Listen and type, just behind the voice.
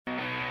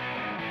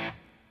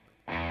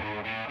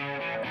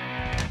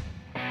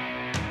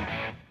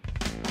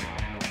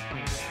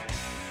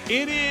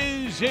It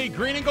is a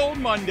Green and Gold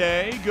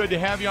Monday. Good to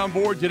have you on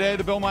board today,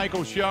 the Bill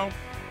Michaels Show.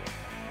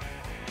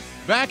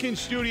 Back in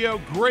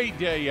studio, great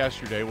day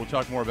yesterday. We'll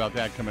talk more about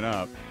that coming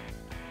up.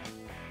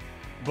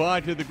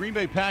 But the Green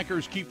Bay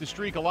Packers keep the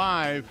streak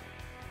alive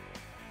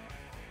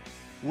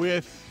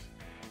with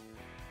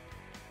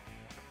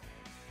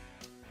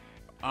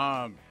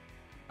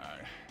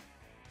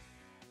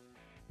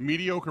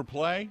mediocre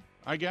play,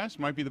 I guess,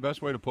 might be the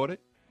best way to put it.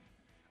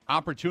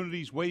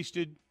 Opportunities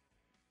wasted.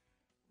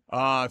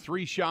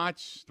 3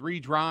 shots, 3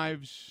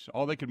 drives.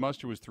 All they could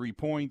muster was 3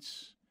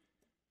 points.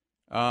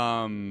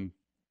 A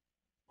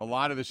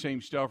lot of the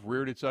same stuff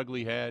reared its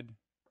ugly head.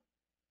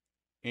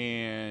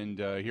 And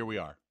here we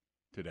are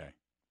today.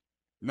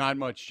 Not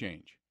much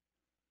change.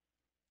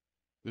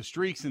 The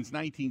streak since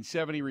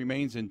 1970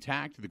 remains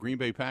intact. The Green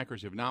Bay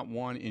Packers have not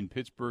won in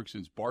Pittsburgh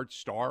since Bart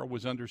Starr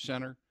was under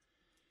center.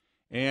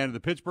 And the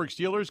Pittsburgh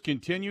Steelers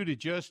continue to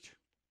just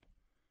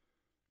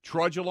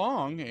trudge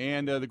along,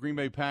 and the Green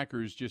Bay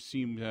Packers just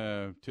seem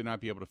to not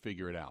be able to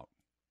figure it out.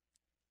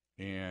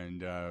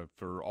 And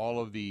for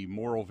all of the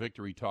moral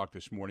victory talk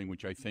this morning,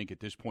 which I think at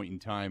this point in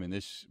time in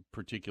this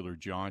particular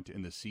jaunt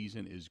in the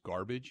season is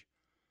garbage,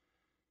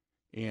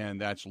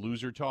 and that's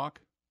loser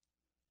talk,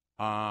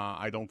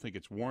 I don't think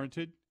it's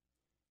warranted.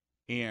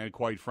 And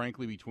quite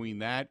frankly, between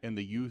that and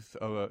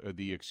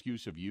the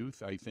excuse of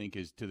youth, I think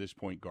is to this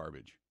point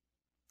garbage.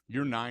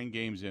 You're 9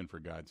 games in, for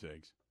God's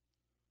sakes.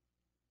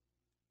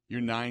 You're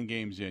 9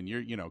 games in.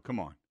 Come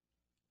on.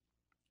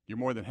 You're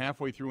more than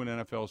halfway through an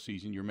NFL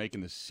season. You're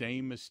making the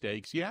same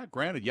mistakes. Yeah,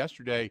 granted,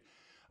 yesterday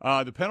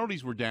the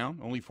penalties were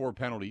down, only 4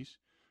 penalties.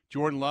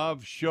 Jordan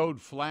Love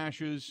showed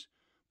flashes.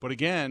 But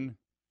again,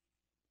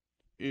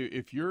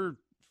 if you're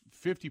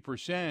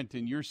 50%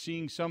 and you're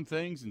seeing some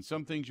things and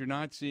some things you're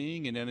not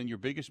seeing, and then in your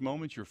biggest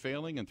moments you're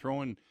failing and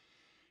throwing,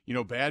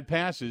 bad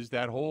passes,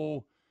 that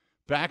whole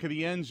back of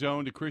the end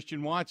zone to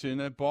Christian Watson,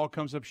 that ball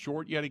comes up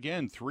short yet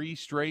again, 3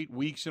 straight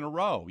weeks in a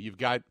row. You've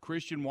got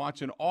Christian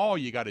Watson. All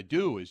you got to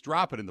do is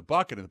drop it in the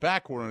bucket in the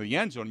back corner of the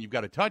end zone, and you've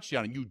got a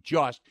touchdown, and you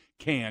just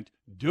can't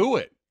do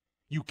it.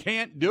 You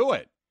can't do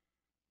it.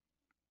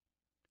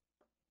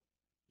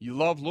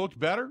 Love looked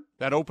better.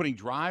 That opening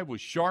drive was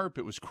sharp.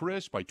 It was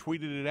crisp. I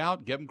tweeted it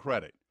out. Give him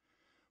credit.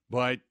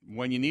 But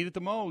when you need it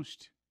the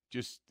most,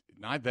 just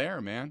not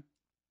there, man.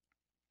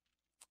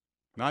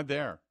 Not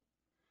there.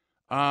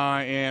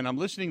 And I'm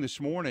listening this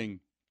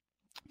morning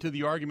to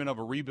the argument of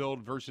a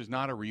rebuild versus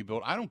not a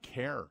rebuild. I don't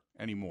care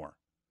anymore.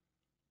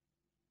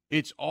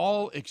 It's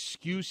all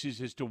excuses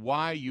as to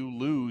why you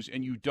lose,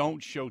 and you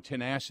don't show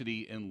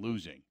tenacity in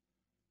losing.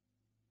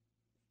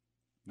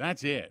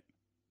 That's it.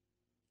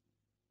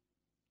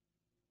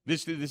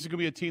 This is going to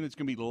be a team that's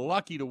going to be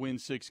lucky to win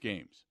 6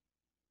 games.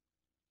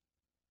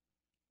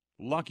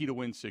 Lucky to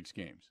win 6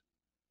 games.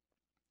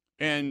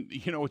 And,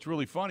 what's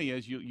really funny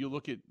is you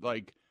look at,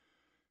 like,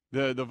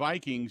 the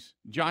Vikings,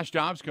 Josh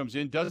Dobbs comes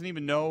in, doesn't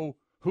even know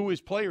who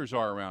his players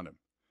are around him,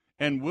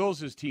 and wills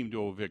his team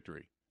to a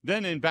victory.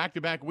 Then in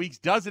back-to-back weeks,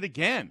 does it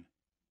again.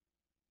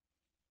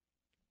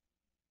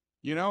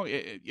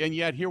 And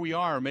yet here we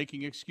are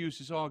making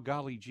excuses. Oh,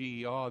 golly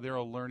gee. Oh, they're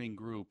a learning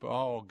group.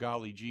 Oh,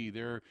 golly gee.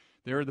 They're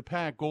the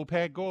pack.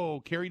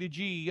 Go, carry the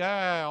G.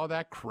 All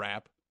that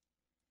crap.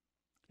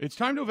 It's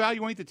time to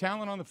evaluate the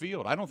talent on the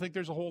field. I don't think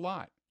there's a whole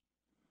lot.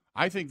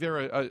 I think they're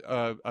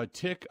a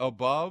tick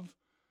above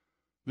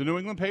the New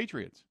England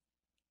Patriots.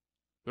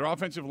 Their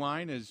offensive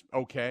line is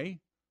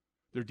okay.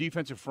 Their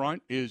defensive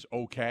front is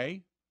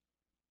okay.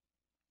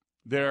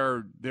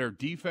 Their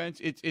defense,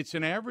 it's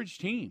an average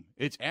team.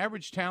 It's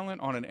average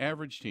talent on an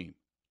average team.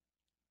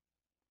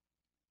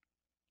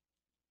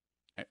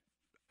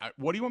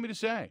 What do you want me to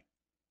say?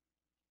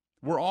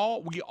 We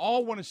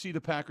all want to see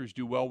the Packers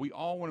do well. We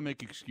all want to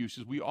make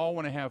excuses. We all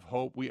want to have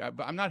hope.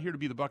 I'm not here to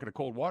be the bucket of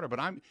cold water, but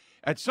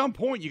at some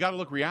point you got to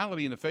look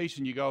reality in the face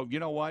and you go, you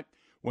know what?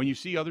 When you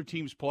see other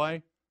teams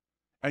play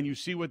and you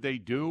see what they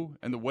do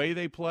and the way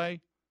they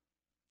play,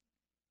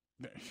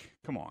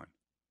 come on.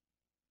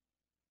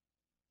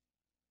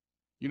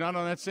 You're not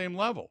on that same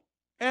level.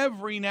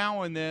 Every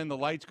now and then the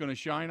light's going to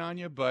shine on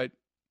you, but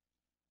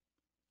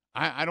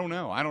I don't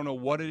know. I don't know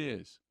what it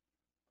is.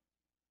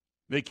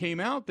 They came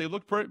out, they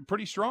looked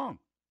pretty strong.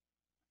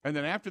 And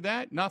then after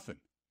that, nothing.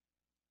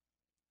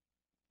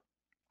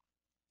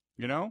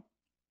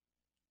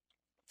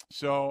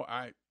 So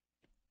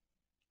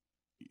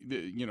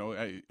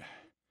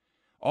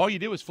all you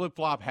did was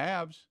flip-flop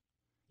halves.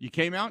 You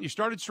came out and you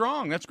started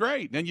strong. That's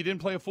great. Then you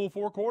didn't play a full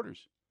 4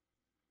 quarters.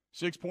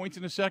 6 points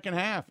in the second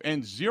half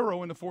and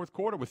 0 in the fourth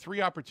quarter with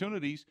 3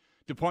 opportunities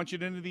to punch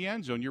it into the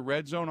end zone. Your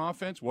red zone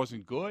offense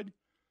wasn't good.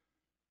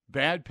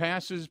 Bad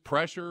passes,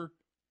 pressure,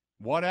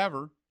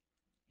 whatever.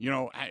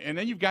 And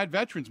then you've got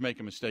veterans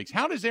making mistakes.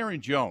 How does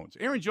Aaron Jones,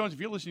 if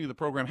you're listening to the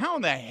program, how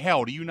in the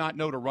hell do you not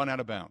know to run out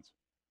of bounds?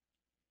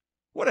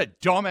 What a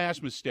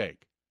dumbass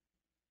mistake.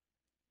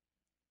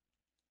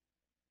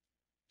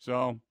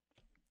 So,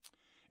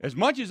 as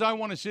much as I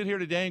want to sit here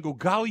today and go,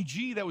 golly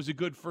gee, that was a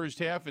good first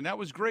half, and that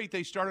was great.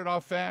 They started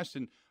off fast,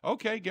 and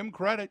okay, give them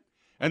credit.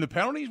 And the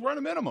penalties were at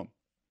a minimum.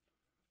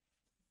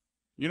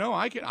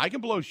 I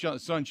can blow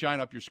sunshine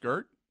up your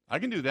skirt. I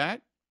can do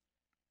that.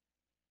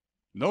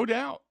 No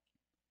doubt.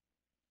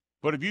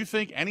 But if you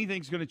think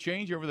anything's going to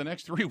change over the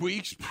next 3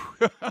 weeks,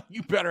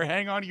 you better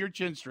hang on to your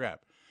chin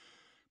strap.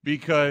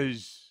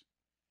 Because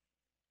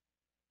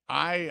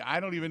I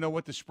don't even know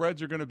what the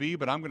spreads are going to be,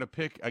 but I'm going to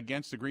pick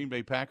against the Green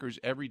Bay Packers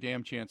every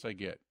damn chance I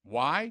get.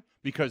 Why?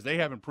 Because they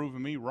haven't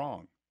proven me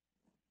wrong.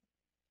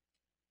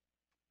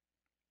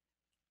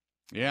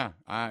 Yeah,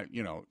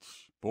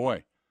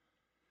 boy.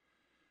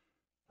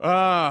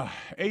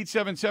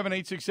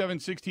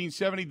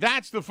 877-867-1670.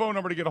 That's the phone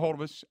number to get a hold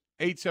of us.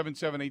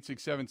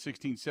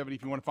 877-867-1670.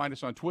 If you want to find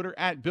us on Twitter,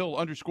 at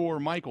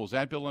Bill_Michaels.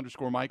 At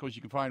Bill_Michaels.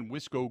 You can find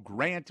Wisco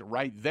Grant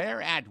right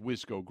there at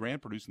Wisco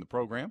Grant, producing the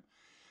program.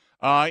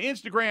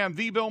 Instagram,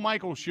 The Bill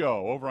Michaels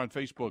Show. Over on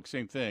Facebook,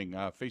 same thing.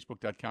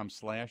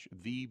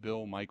 Facebook.com/The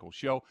Bill Michaels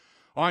Show.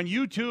 On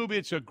YouTube,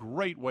 it's a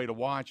great way to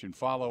watch and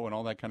follow and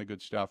all that kind of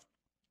good stuff.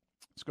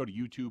 Let's go to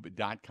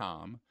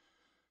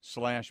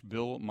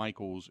youtube.com/Bill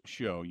Michaels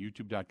Show.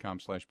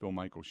 YouTube.com/Bill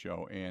Michaels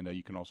Show. And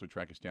you can also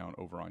track us down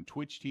over on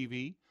Twitch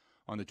TV,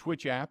 on the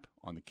Twitch app,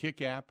 on the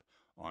Kick app,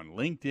 on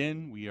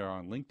LinkedIn. We are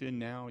on LinkedIn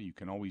now. You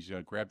can always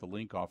grab the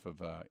link off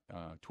of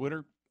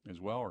Twitter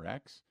as well, or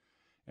X,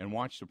 and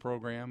watch the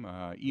program.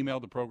 Email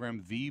the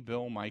program,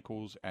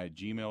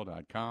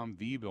 thebillmichaels@gmail.com,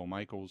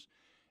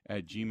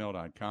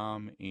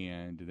 thebillmichaels@gmail.com.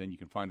 And then you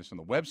can find us on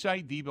the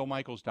website,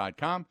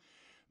 thebillmichaels.com.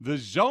 The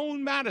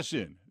Zone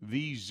Madison.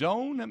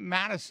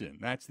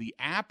 That's the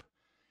app.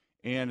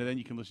 And then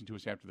you can listen to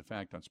us after the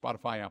fact on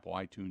Spotify, Apple,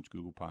 iTunes,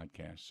 Google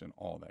Podcasts, and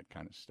all that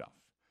kind of stuff.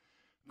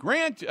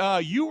 Grant,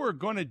 you were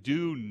going to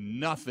do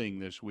nothing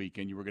this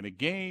weekend. You were going to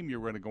game.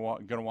 You were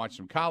going to watch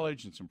some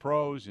college and some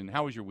pros. And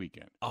how was your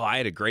weekend? Oh, I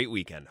had a great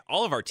weekend.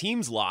 All of our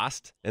teams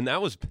lost, and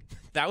that was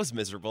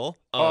miserable.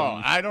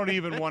 I don't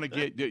even want to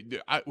get you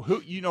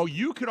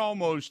could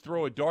almost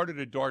throw a dart at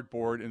a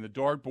dartboard, and the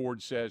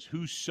dartboard says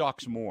who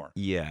sucks more.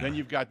 Yeah. Then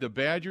you've got the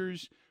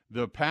Badgers,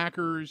 the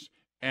Packers,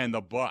 and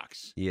the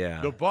Bucks.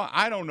 Yeah.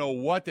 I don't know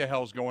what the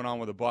hell's going on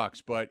with the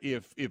Bucks, but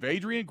if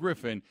Adrian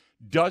Griffin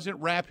doesn't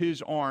wrap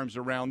his arms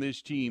around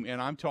this team,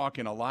 and I'm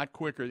talking a lot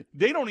quicker,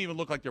 they don't even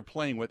look like they're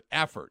playing with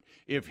effort.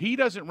 If he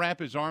doesn't wrap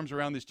his arms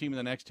around this team in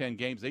the next 10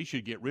 games, they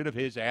should get rid of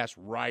his ass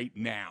right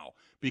now,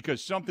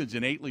 because something's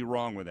innately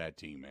wrong with that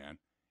team, man.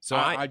 So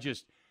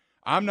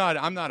I'm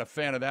not a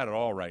fan of that at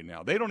all right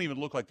now. They don't even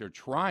look like they're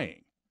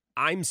trying.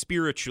 I'm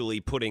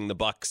spiritually putting the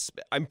Bucks.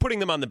 I'm putting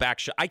them on the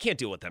back. I can't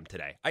deal with them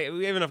today.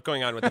 We have enough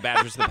going on with the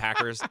Badgers and the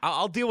Packers.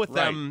 I'll deal with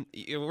them.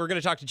 We're going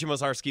to talk to Jim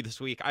Ozarski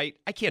this week. I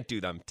can't do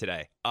them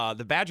today.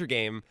 The Badger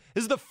game.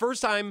 This is the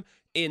first time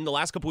in the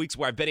last couple weeks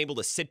where I've been able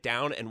to sit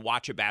down and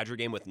watch a Badger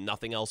game with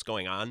nothing else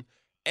going on.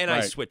 And I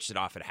switched it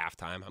off at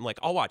halftime. I'm like,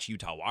 I'll watch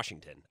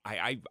Utah-Washington.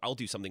 I'll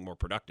do something more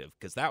productive,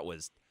 because that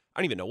was, I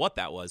don't even know what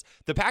that was.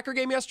 The Packer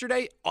game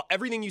yesterday,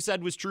 everything you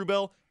said was true,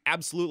 Bill.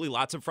 Absolutely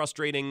lots of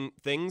frustrating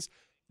things.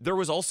 There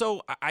was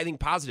also, I think,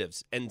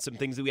 positives and some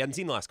things that we hadn't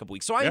seen the last couple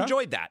weeks. So I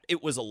enjoyed that.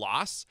 It was a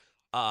loss,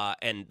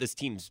 and this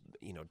team's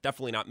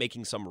definitely not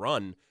making some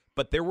run.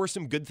 But there were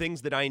some good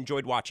things that I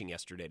enjoyed watching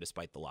yesterday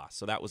despite the loss.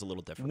 So that was a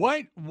little different.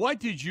 What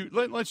did you –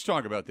 let's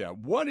talk about that.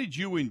 What did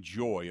you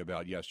enjoy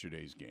about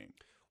yesterday's game?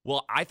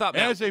 Well, I thought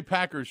as a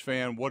Packers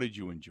fan, what did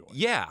you enjoy?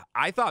 Yeah,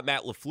 I thought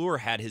Matt LaFleur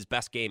had his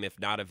best game,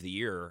 if not of the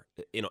year,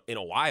 in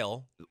a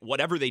while.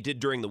 Whatever they did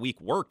during the week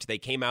worked. They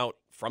came out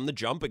from the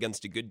jump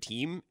against a good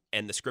team,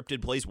 and the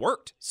scripted plays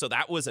worked. So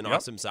that was an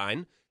awesome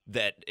sign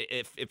that,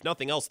 if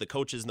nothing else, the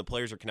coaches and the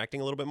players are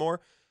connecting a little bit more.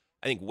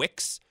 I think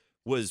Wicks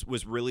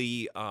was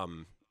really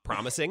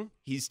promising.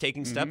 He's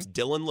taking steps.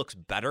 Dillon looks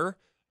better.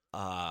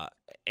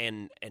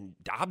 And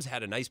Dobbs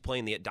had a nice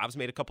play Dobbs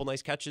made a couple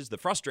nice catches. The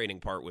frustrating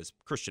part was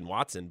Christian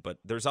Watson, but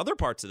there's other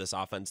parts of this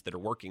offense that are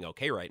working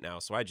okay right now.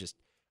 So I just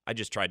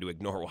tried to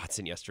ignore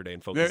Watson yesterday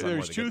and focus on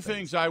There's the two good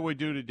things I would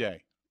do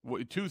today.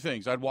 Two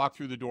things. I'd walk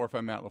through the door if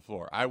I'm Matt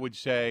LaFleur. I would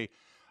say,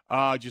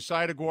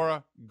 Josiah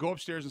DeGuara, go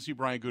upstairs and see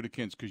Brian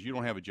Gutekunst, because you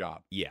don't have a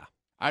job. Yeah.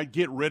 I'd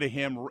get rid of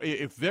him.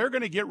 If they're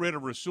going to get rid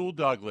of Rasul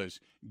Douglas,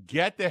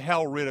 get the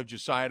hell rid of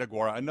Josiah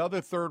DeGuara, another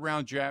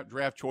third-round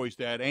draft choice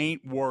that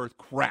ain't worth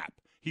crap.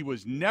 He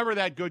was never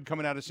that good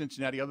coming out of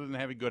Cincinnati other than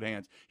having good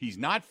hands. He's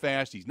not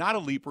fast. He's not a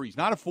leaper. He's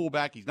not a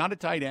fullback. He's not a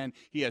tight end.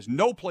 He has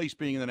no place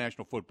being in the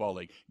National Football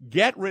League.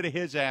 Get rid of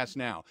his ass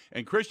now.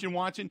 And Christian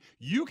Watson,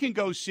 you can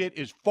go sit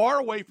as far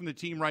away from the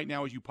team right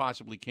now as you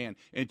possibly can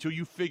until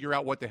you figure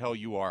out what the hell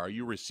you are. Are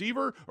you a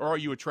receiver or are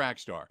you a track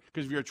star?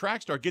 Because if you're a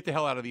track star, get the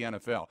hell out of the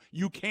NFL.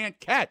 You can't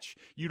catch.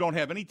 You don't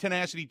have any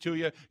tenacity to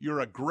you.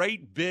 You're a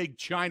great, big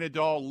China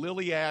doll,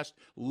 lily-ass,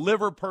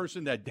 liver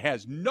person that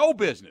has no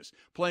business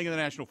playing in the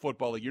National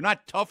Football League. You're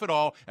not tough at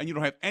all, and you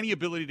don't have any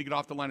ability to get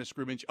off the line of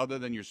scrimmage other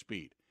than your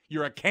speed.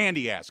 You're a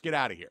candy ass. Get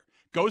out of here.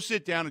 Go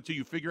sit down until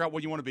you figure out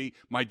what you want to be.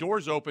 My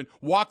door's open.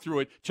 Walk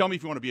through it. Tell me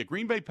if you want to be a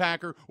Green Bay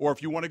Packer or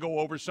if you want to go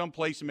over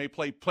someplace and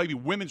play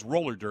women's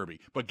roller derby.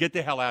 But get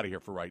the hell out of here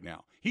for right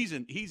now. He's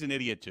an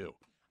idiot too.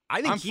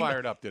 I think I'm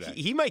fired up today.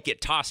 He might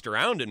get tossed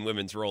around in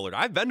women's roller.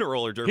 I've been to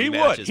roller derby He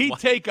matches. would. He'd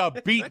take a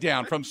beat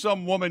down from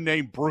some woman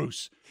named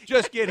Bruce.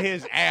 Just get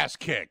his ass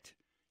kicked.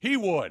 He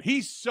would.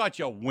 He's such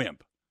a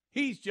wimp.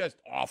 He's just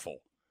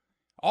awful.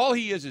 All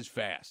he is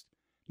fast.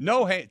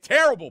 No hand.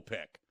 Terrible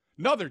pick.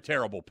 Another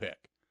terrible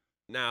pick.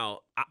 Now,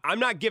 I'm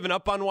not giving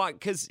up on Watt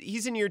because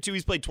he's in year 2.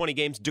 He's played 20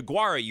 games.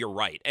 DeGuara, you're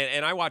right.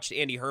 And I watched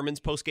Andy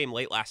Herman's postgame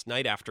late last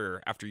night after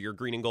your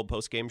Green and Gold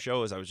postgame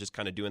show as I was just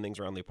kind of doing things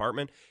around the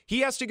apartment.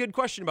 He asked a good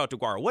question about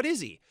DeGuara. What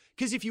is he?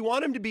 Because if you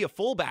want him to be a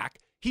fullback,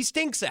 he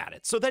stinks at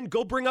it. So then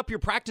go bring up your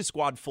practice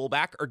squad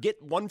fullback or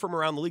get one from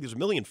around the league. There's a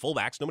million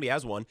fullbacks. Nobody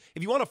has one.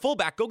 If you want a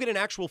fullback, go get an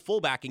actual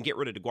fullback and get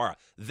rid of DeGuara.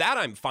 That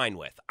I'm fine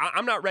with.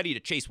 I'm not ready to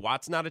chase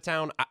Watson out of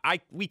town.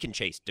 We can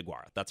chase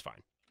DeGuara. That's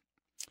fine.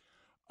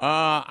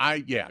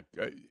 Again,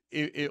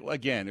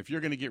 if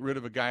you're going to get rid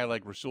of a guy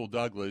like Rasul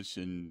Douglas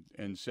and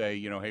say,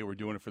 hey, we're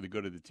doing it for the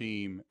good of the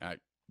team,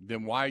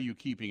 then why are you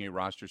keeping a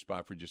roster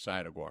spot for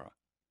Josiah DeGuara?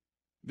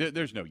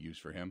 There's no use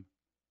for him.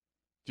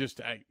 Just,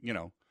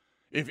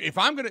 if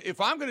I'm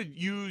gonna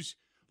use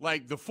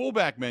like the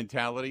fullback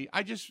mentality,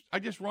 I just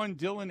run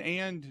Dillon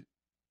and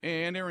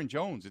Aaron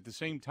Jones at the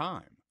same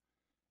time,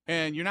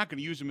 and you're not going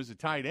to use him as a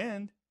tight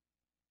end.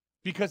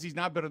 Because he's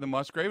not better than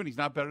Musgrave and he's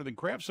not better than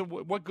Kraft. So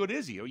what good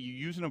is he? Are you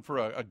using him for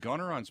a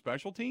gunner on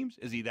special teams?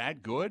 Is he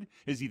that good?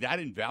 Is he that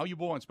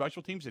invaluable on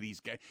special teams that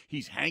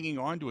he's hanging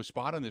on to a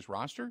spot on this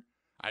roster?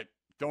 I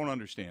don't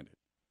understand it.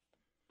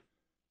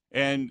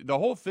 And the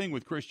whole thing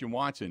with Christian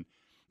Watson,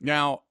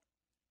 now,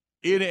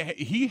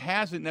 he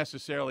hasn't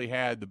necessarily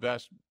had the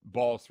best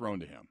ball thrown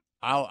to him.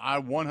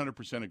 I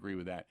 100% agree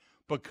with that.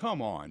 But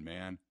come on,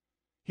 man.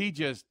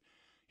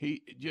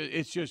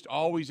 It's just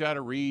always out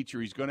of reach,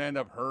 or he's going to end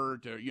up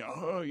hurt, or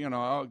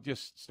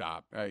just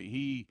stop.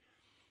 He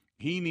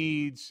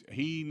needs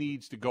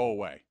to go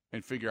away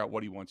and figure out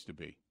what he wants to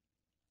be.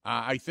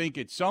 I think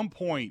at some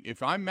point,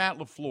 if I'm Matt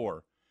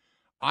LaFleur,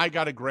 I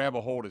got to grab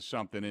a hold of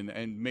something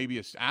and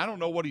maybe I don't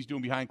know what he's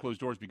doing behind closed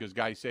doors because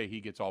guys say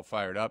he gets all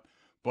fired up.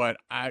 But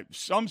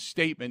some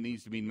statement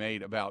needs to be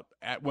made about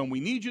when we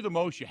need you the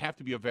most, you have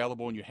to be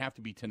available and you have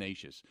to be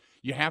tenacious.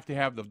 You have to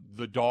have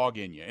the dog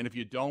in you. And if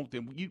you don't,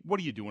 then what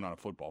are you doing on a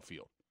football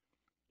field?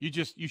 You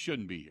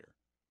shouldn't be here.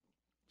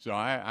 So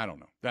I don't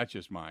know. That's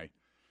just my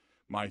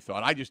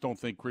thought. I just don't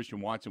think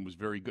Christian Watson was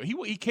very good.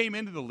 He came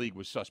into the league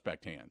with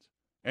suspect hands,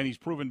 and he's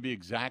proven to be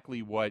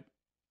exactly what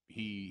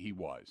he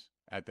was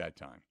at that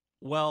time.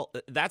 Well,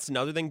 that's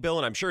another thing, Bill,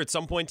 and I'm sure at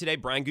some point today,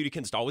 Brian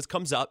Gutekunst always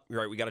comes up.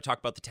 Right, we got to talk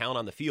about the talent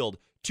on the field.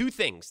 2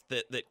 things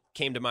that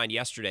came to mind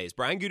yesterday is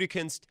Brian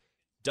Gutekunst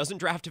doesn't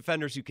draft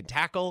defenders who can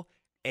tackle,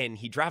 and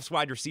he drafts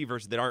wide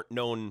receivers that aren't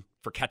known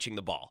for catching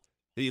the ball.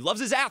 He loves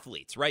his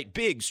athletes, right?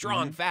 Big,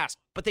 strong, fast,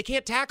 but they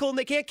can't tackle and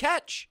they can't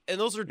catch. And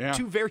those are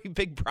 2 very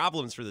big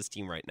problems for this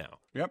team right now.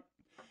 Yep.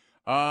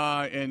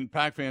 And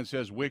PacFan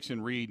says Wicks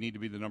and Reed need to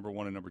be the number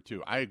 1 and number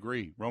 2. I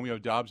agree. Romeo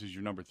Doubs is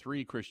your number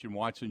 3. Christian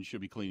Watson should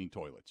be cleaning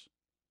toilets.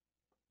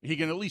 He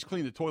can at least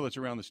clean the toilets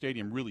around the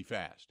stadium really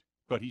fast,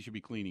 but he should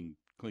be cleaning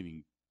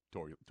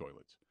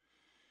toilets.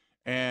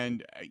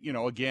 And,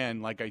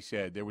 again, like I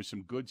said, there was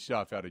some good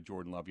stuff out of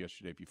Jordan Love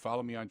yesterday. If you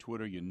follow me on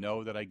Twitter, you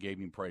know that I gave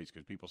him praise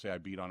because people say I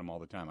beat on him all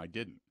the time. I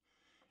didn't.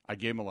 I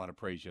gave him a lot of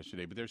praise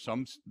yesterday, but there's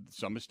some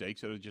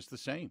mistakes that are just the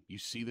same. You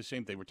see the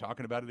same. They were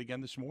talking about it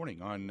again this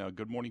morning on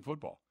Good Morning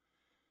Football.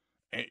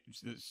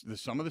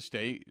 Some of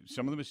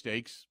the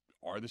mistakes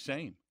are the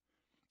same.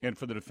 And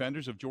for the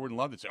defenders of Jordan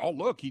Love that say, oh,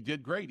 look, he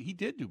did great. He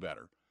did do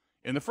better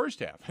in the first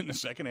half. In the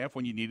second half,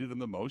 when you needed him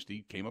the most,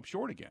 he came up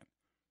short again.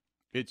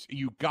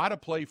 You got to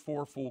play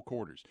 4 full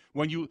quarters.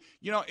 When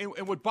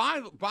and what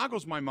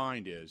boggles my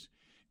mind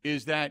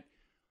is that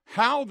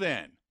how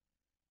then,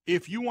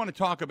 if you want to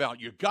talk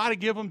about you got to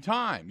give him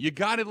time, you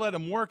got to let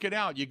him work it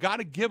out, you got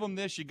to give him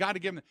this, you got to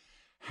give him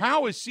 –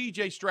 how is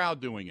C.J.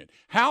 Stroud doing it?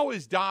 How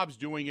is Dobbs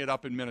doing it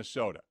up in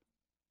Minnesota?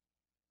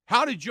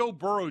 How did Joe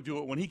Burrow do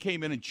it when he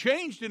came in and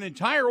changed an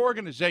entire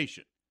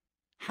organization?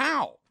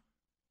 How?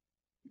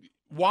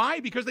 Why?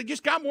 Because they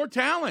just got more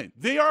talent.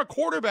 They are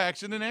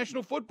quarterbacks in the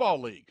National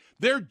Football League.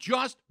 They're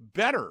just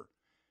better.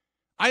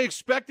 I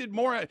expected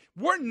more.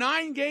 We're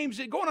 9 games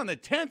going on the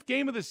 10th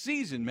game of the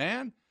season,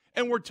 man.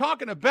 And we're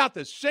talking about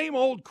the same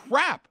old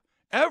crap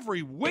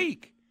every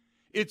week.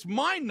 It's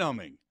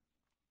mind-numbing.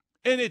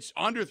 And it's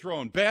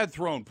underthrown, bad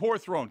thrown, poor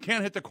thrown,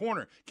 can't hit the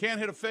corner,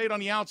 can't hit a fade on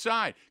the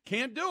outside,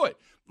 can't do it.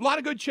 A lot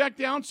of good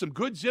checkdowns, some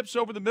good zips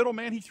over the middle.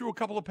 Man, he threw a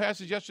couple of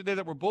passes yesterday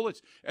that were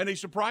bullets, and they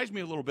surprised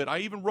me a little bit. I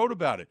even wrote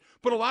about it.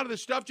 But a lot of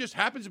this stuff just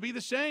happens to be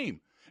the same.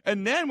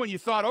 And then when you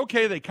thought,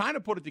 okay, they kind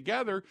of put it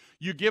together,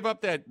 you give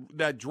up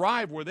that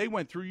drive where they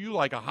went through you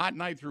like a hot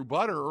knife through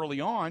butter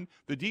early on.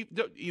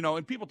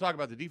 And people talk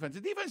about the defense.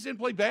 The defense didn't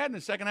play bad in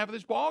the second half of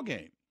this ball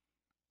game.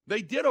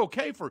 They did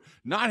okay for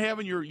not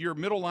having your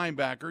middle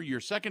linebacker. Your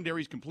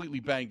secondary's completely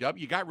banged up.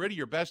 You got rid of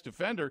your best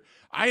defender.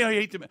 I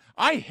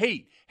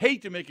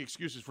hate to make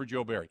excuses for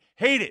Joe Barry.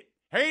 Hate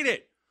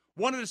it.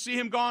 Wanted to see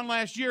him gone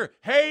last year.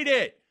 Hate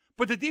it.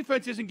 But the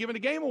defense isn't giving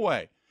the game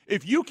away.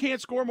 If you can't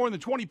score more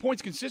than 20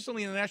 points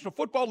consistently in the National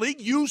Football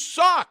League, you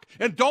suck.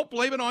 And don't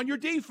blame it on your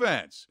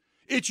defense.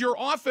 It's your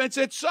offense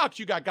that sucks.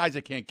 You got guys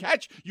that can't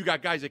catch. You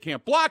got guys that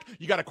can't block.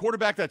 You got a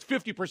quarterback that's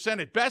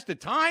 50% at best at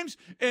times.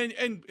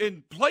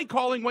 And play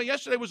calling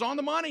yesterday was on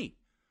the money.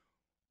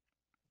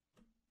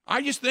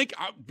 I just think,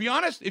 I'll be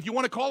honest, if you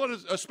want to call it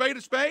a spade,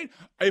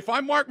 if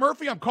I'm Mark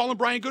Murphy, I'm calling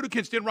Brian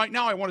Gutekunst in right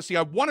now. I want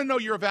to know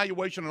your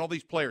evaluation on all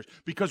these players,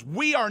 because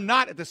we are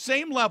not at the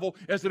same level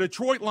as the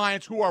Detroit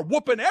Lions, who are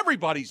whooping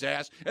everybody's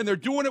ass, and they're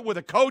doing it with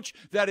a coach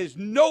that is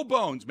no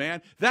bones,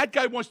 man. That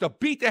guy wants to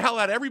beat the hell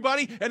out of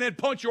everybody and then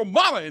punch your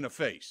mama in the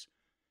face.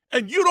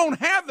 And you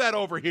don't have that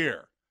over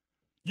here.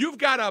 You've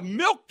got a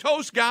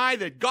milquetoast guy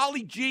that,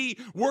 golly gee,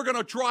 we're going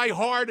to try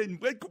hard,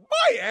 and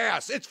my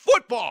ass, it's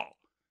football.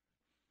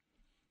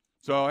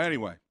 So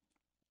anyway,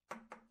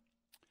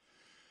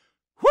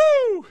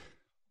 whoo!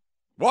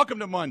 Welcome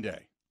to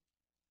Monday.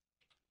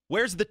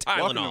 Where's the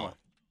Tylenol?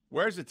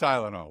 Where's the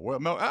Tylenol?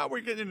 We're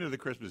getting into the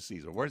Christmas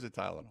season. Where's the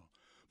Tylenol?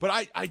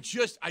 But I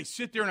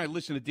sit there and I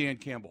listen to Dan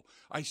Campbell.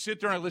 I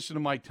sit there and I listen to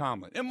Mike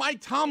Tomlin. And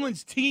Mike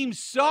Tomlin's team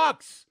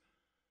sucks.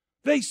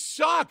 They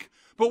suck.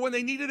 But when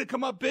they needed to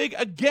come up big,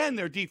 again,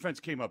 their defense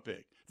came up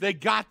big. They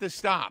got the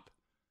stop.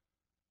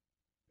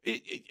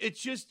 It's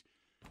just,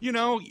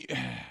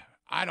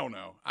 I don't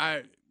know.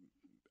 I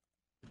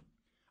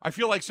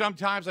feel like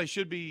sometimes I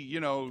should be,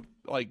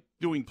 like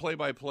doing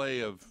play-by-play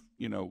of,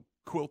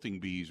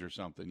 quilting bees or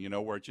something,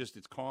 where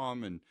it's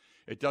calm and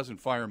it doesn't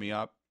fire me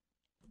up.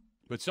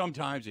 But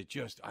sometimes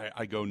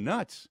I go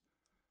nuts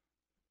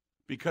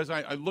because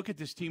I look at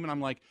this team and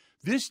I'm like,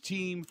 this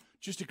team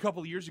just a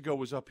couple of years ago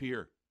was up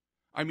here.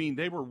 I mean,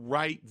 they were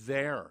right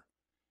there.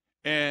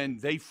 And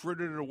they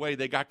frittered it away.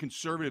 They got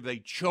conservative. They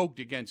choked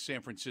against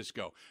San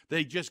Francisco.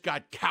 They just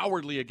got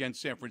cowardly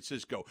against San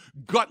Francisco.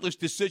 Gutless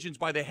decisions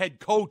by the head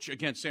coach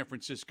against San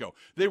Francisco.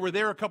 They were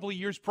there a couple of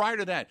years prior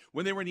to that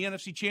when they were in the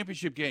NFC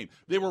Championship game.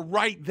 They were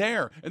right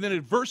there. And then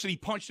adversity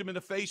punched them in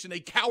the face, and they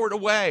cowered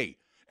away.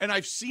 And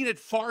I've seen it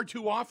far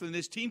too often.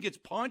 This team gets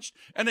punched,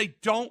 and they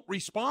don't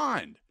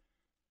respond.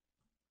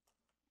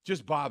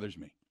 Just bothers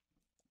me.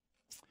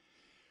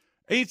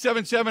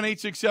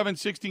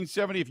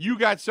 877-867-1670. If you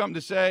got something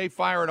to say,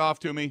 fire it off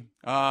to me.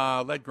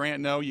 Let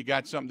Grant know you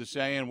got something to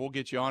say, and we'll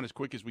get you on as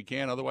quick as we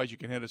can. Otherwise, you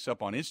can hit us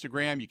up on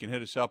Instagram. You can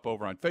hit us up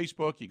over on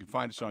Facebook. You can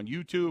find us on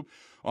YouTube,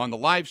 on the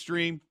live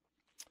stream.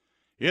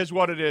 Is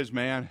what it is,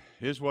 man.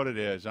 Is what it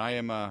is.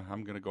 I'm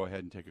going to go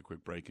ahead and take a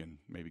quick break and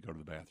maybe go to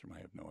the bathroom.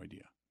 I have no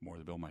idea. More of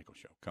the Bill Michaels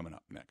Show coming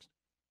up next.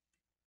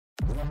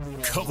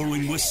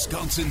 Covering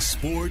Wisconsin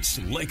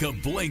sports like a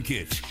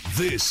blanket.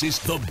 This is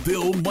the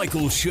Bill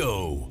Michaels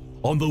Show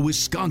on the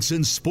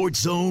Wisconsin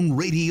Sports Zone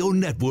Radio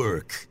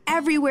Network.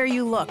 Everywhere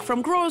you look,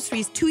 from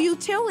groceries to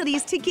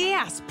utilities to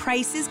gas,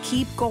 prices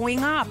keep going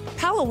up.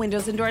 Pella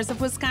Windows and Doors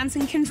of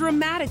Wisconsin can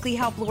dramatically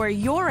help lower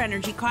your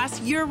energy costs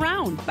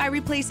year-round by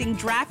replacing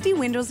drafty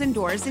windows and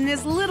doors in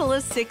as little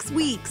as 6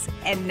 weeks.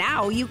 And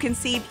now you can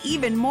save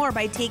even more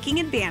by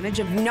taking advantage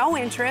of no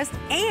interest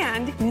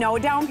and no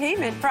down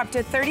payment for up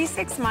to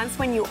 36 months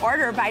when you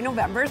order by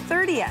November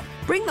 30th.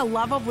 Bring the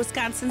love of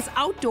Wisconsin's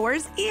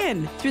outdoors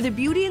in through the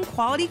beauty and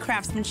quality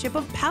craftsmanship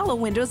of Pella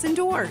Windows and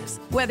Doors.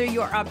 Whether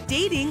you're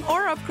updating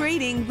or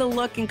upgrading the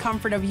look and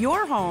comfort of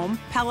your home,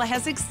 Pella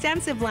has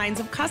extensive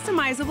lines of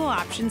customizable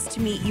options to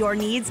meet your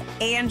needs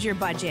and your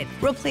budget.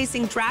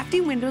 Replacing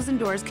drafty windows and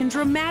doors can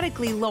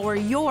dramatically lower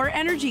your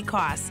energy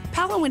costs.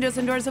 Pella Windows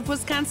and Doors of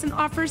Wisconsin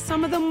offers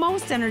some of the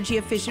most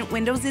energy-efficient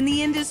windows in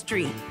the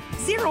industry.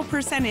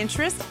 0%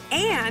 interest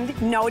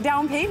and no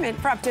down payment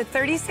for up to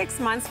 36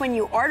 months when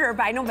you order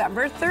by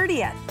November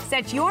 30th.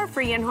 Set your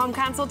free in-home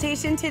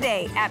consultation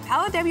today at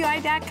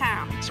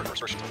PellaWI.com. Certain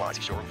restrictions apply.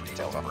 See showroom for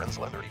details. Offer ends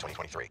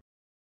 11/30/2023.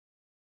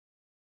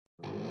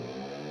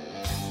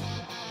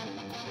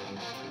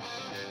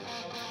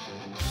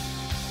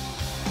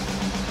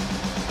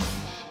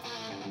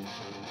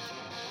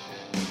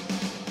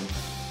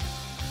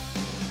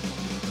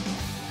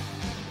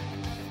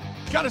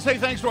 Got to say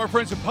thanks to our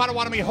friends at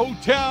Potawatomi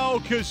Hotel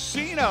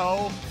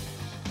Casino.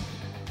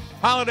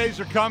 Holidays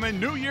are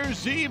coming. New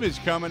Year's Eve is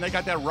coming. They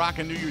got that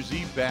rockin' New Year's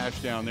Eve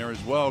bash down there as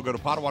well. Go to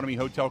Potawatomi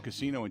Hotel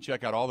Casino and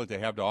check out all that they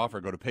have to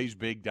offer. Go to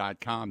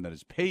PaysBig.com. That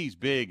is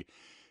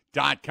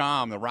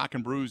PaysBig.com. The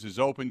Rockin' Brews is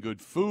open. Good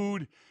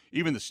food.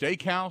 Even the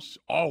steakhouse,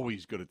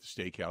 always good at the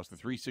steakhouse. The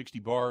 360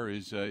 bar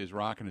is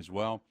rocking as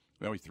well.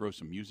 We always throw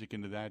some music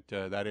into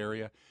that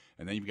area.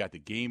 And then you've got the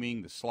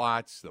gaming, the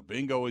slots, the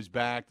bingo is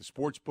back, the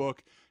sports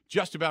book.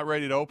 Just about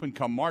ready to open.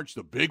 Come March,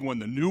 the big one,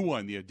 the new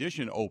one, the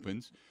Edition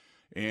opens.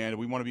 And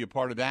we want to be a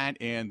part of that.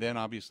 And then,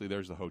 obviously,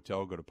 there's the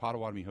hotel. Go to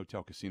Potawatomi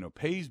Hotel Casino,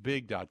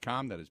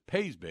 PaysBig.com. That is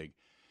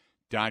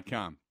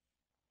PaysBig.com.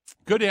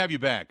 Good to have you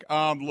back.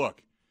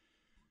 Look,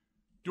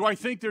 do I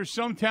think there's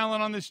some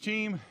talent on this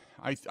team?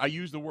 I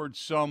use the word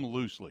some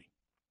loosely.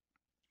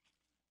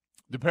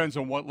 Depends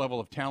on what level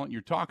of talent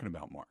you're talking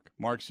about, Mark.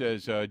 Mark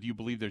says, do you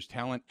believe there's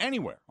talent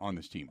anywhere on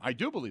this team? I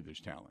do believe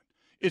there's talent.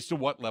 It's to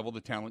what level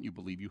the talent you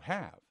believe you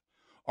have.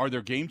 Are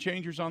there game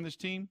changers on this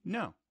team?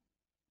 No.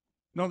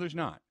 No, there's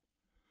not.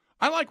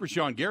 I like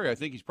Rashawn Gary. I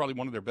think he's probably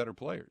one of their better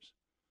players.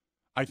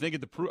 I think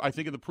of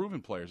the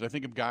proven players. I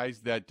think of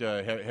guys that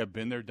have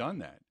been there, done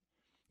that.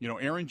 You know,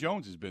 Aaron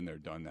Jones has been there,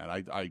 done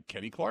that.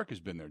 Kenny Clark has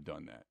been there,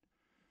 done that.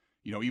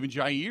 You know, even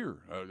Jair.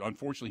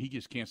 Unfortunately, he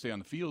just can't stay on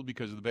the field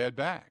because of the bad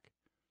back.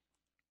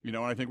 You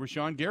know, and I think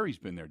Rashawn Gary's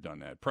been there, done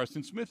that.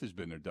 Preston Smith has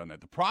been there, done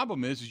that. The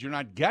problem is you're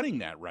not getting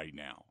that right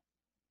now.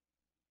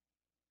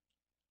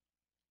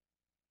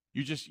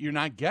 You're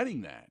not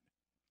getting that.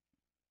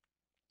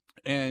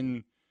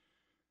 And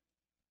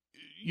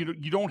you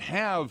don't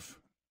have.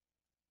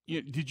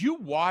 Did you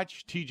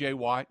watch T.J.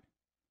 Watt?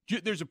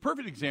 There's a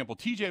perfect example.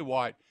 T.J.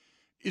 Watt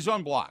is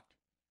unblocked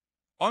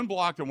on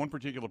one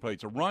particular play.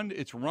 It's a run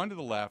to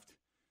the left.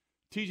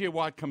 T.J.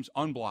 Watt comes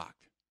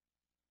unblocked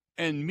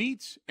and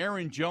meets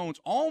Aaron Jones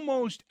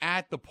almost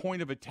at the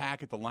point of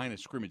attack at the line of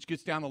scrimmage.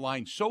 Gets down the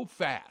line so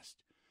fast.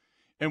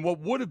 And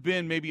what would have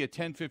been maybe a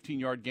 10,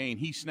 15-yard gain,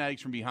 he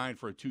snags from behind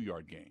for a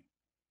 2-yard gain.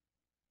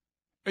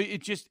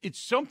 It's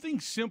something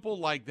simple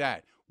like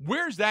that.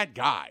 Where's that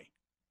guy?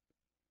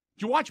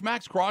 Did you watch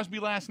Max Crosby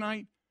last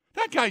night?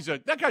 That guy's a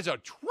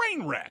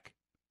train wreck.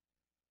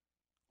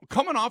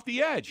 Coming off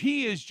the edge.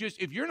 He is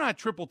just, if you're not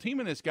triple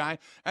teaming this guy,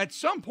 at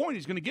some point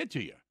he's going to get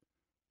to you.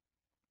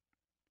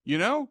 You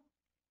know?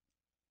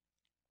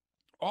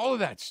 All of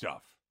that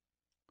stuff.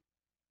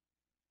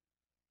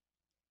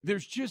 I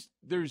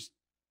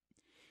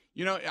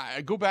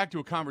go back to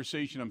a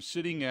conversation. I'm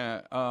sitting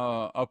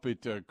up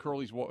at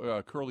Curly's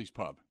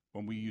Pub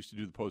when we used to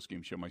do the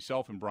postgame show,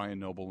 myself and Brian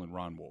Noble and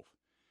Ron Wolf.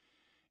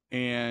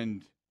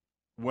 And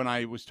when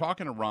I was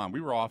talking to Ron, we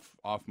were off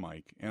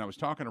mic, and I was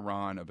talking to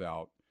Ron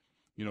about,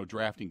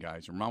 drafting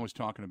guys. And Ron was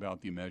talking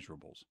about the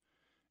immeasurables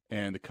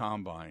and the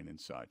combine and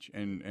such.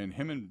 And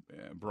him and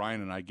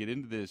Brian and I get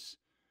into this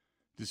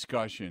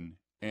discussion,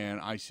 and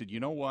I said, you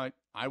know what?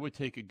 I would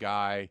take a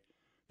guy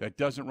that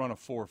doesn't run a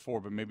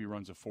 4.4, but maybe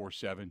runs a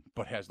 4.7,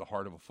 but has the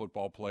heart of a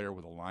football player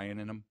with a lion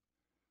in him,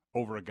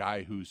 over a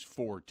guy who's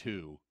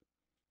 4.2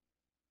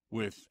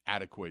 with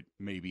adequate,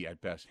 maybe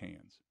at best,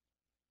 hands.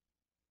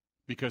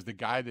 Because the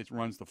guy that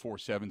runs the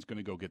 4.7 is going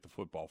to go get the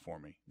football for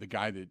me. The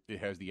guy that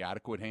has the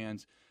adequate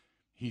hands,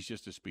 he's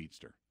just a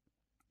speedster.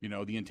 The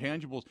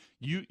intangibles,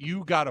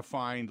 you got to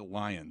find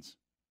lions.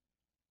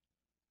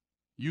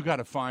 You got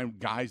to find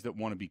guys that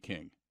want to be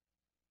king.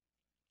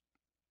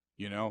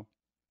 You're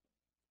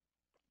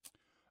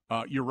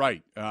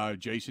right.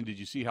 Jason, did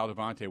you see how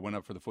Devontae went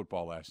up for the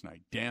football last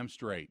night? Damn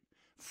straight.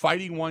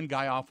 Fighting one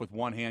guy off with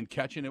one hand,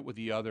 catching it with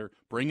the other,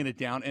 bringing it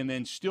down, and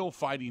then still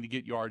fighting to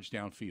get yards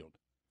downfield.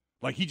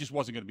 Like he just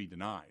wasn't going to be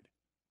denied.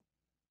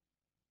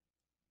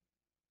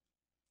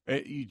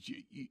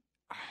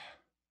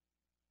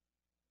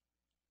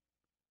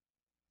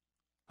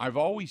 I've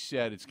always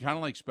said it's kind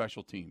of like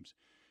special teams.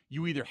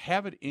 You either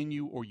have it in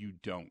you or you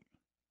don't.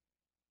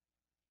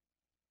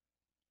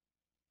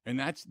 And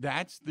that's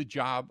the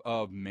job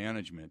of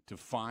management, to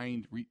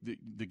find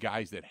the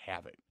guys that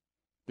have it,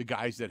 the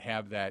guys that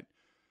have that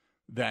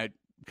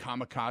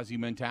kamikaze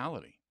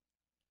mentality.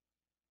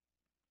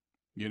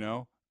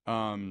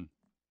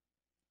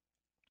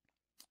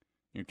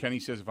 Kenny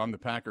says, if I'm the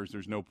Packers,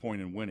 there's no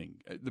point in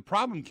winning. The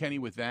problem, Kenny,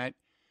 with that,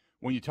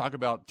 when you talk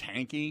about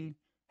tanking,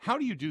 how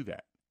do you do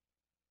that?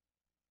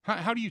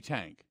 How do you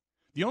tank?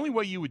 The only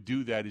way you would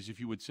do that is if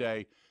you would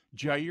say,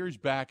 Jair's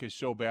back is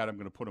so bad, I'm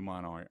going to put him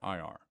on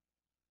IR.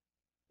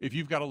 If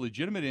you've got a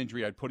legitimate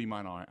injury, I'd put him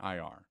on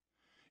IR.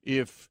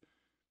 If,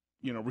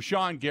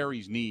 Rashawn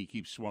Gary's knee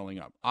keeps swelling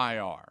up,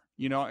 IR.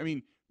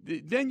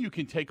 Then you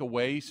can take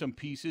away some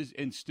pieces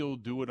and still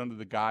do it under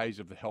the guise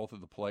of the health of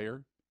the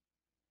player.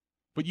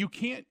 But you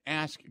can't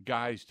ask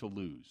guys to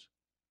lose,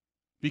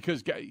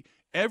 because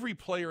every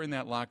player in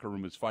that locker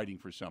room is fighting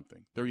for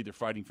something. They're either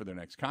fighting for their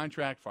next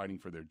contract, fighting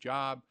for their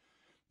job,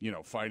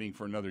 fighting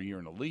for another year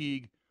in the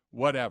league,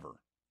 whatever.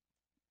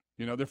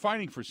 They're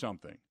fighting for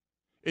something.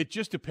 It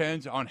just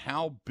depends on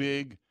how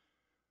big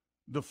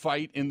the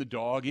fight in the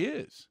dog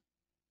is.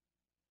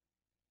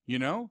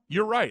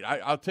 You're right.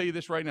 I'll tell you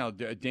this right now,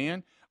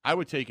 Dan. I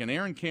would take an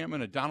Aaron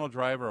Campman, a Donald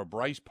Driver, a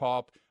Bryce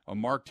Paup, a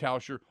Mark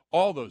Tauscher,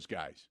 all those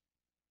guys.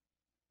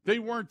 They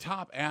weren't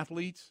top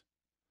athletes,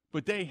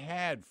 but they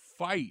had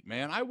fight,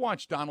 man. I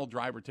watched Donald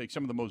Driver take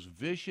some of the most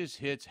vicious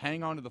hits,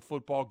 hang on to the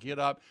football, get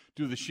up,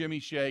 do the shimmy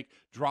shake,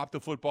 drop the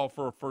football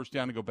for a first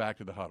down, and go back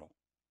to the huddle.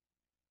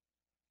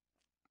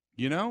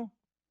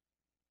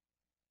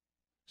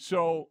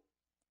 So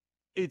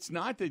it's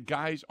not that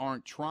guys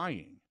aren't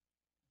trying.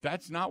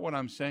 That's not what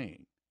I'm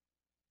saying.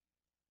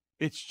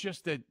 It's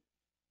just that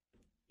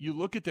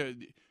let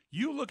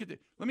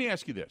me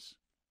ask you this.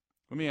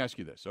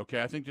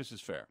 Okay? I think this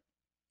is fair.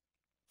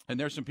 And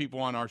there's some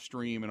people on our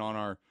stream and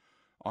on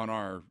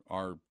our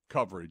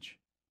coverage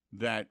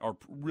that are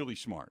really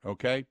smart,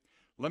 okay?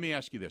 Let me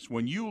ask you this.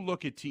 When you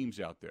look at teams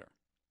out there,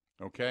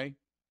 okay?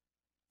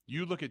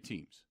 You look at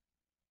teams.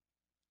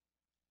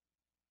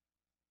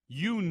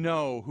 You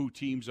know who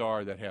teams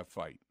are that have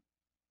fight.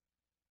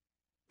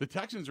 The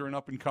Texans are an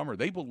up-and-comer.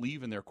 They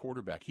believe in their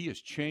quarterback. He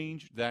has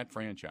changed that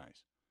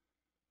franchise.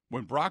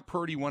 When Brock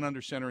Purdy went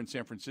under center in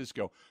San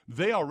Francisco,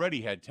 they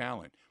already had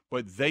talent,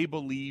 but they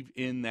believe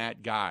in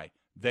that guy.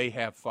 They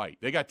have fight.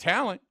 They got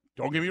talent.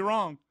 Don't get me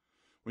wrong.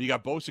 When you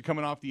got Bosa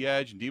coming off the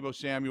edge and Deebo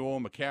Samuel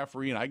and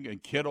McCaffrey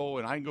and Kittle,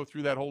 and I can go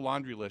through that whole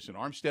laundry list, and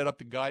Armstead up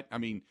the gut. I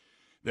mean,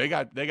 they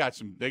got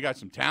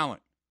some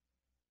talent.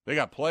 They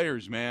got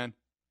players, man.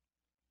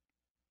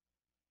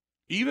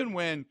 Even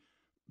when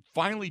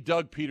finally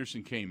Doug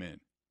Peterson came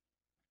in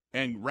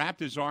and wrapped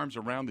his arms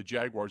around the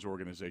Jaguars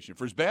organization,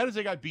 for as bad as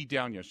they got beat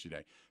down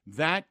yesterday,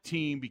 that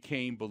team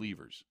became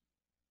believers.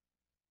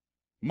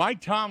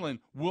 Mike Tomlin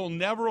will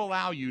never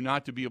allow you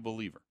not to be a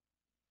believer.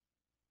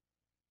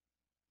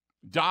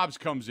 Dobbs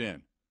comes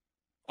in.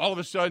 All of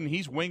a sudden,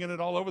 he's winging it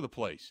all over the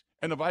place.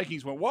 And the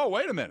Vikings went, whoa,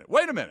 wait a minute.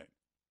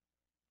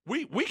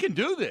 We can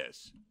do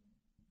this.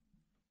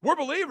 We're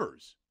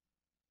believers.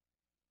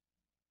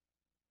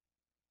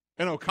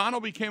 And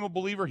O'Connell became a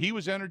believer. He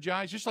was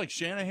energized, just like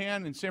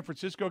Shanahan in San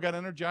Francisco got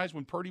energized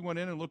when Purdy went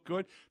in and looked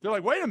good. They're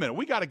like, wait a minute,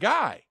 we got a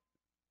guy.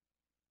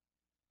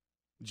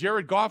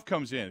 Jared Goff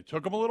comes in. It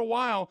took him a little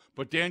while,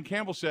 but Dan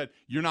Campbell said,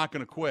 you're not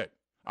going to quit.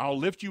 I'll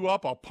lift you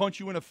up, I'll punch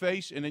you in the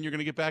face, and then you're going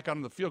to get back out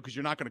on the field because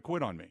you're not going to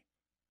quit on me.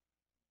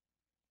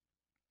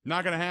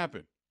 Not going to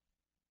happen.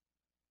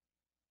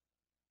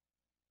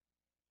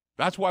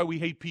 That's why we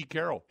hate Pete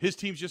Carroll. His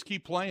teams just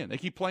keep playing. They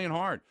keep playing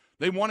hard.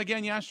 They won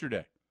again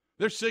yesterday.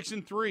 They're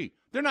 6-3.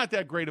 They're not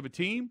that great of a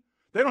team.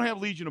 They don't have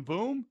Legion of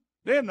Boom.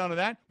 They have none of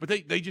that, but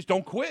they just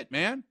don't quit,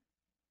 man.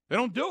 They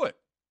don't do it.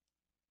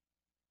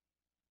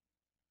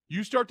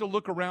 You start to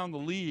look around the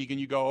league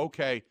and you go,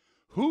 okay,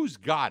 who's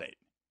got it?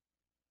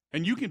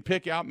 And you can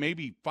pick out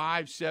maybe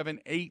 5, 7,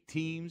 8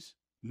 teams,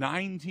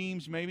 9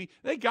 teams maybe.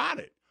 They got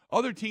it.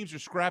 Other teams are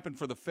scrapping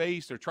for the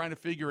face. They're trying to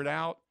figure it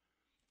out,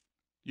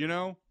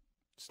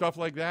 stuff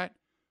like that.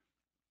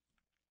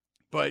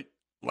 But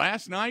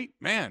last night,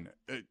 man,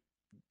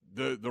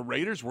 the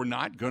Raiders were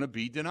not going to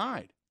be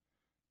denied.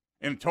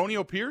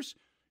 Antonio Pierce,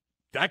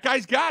 that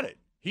guy's got it.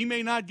 He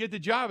may not get the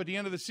job at the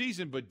end of the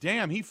season, but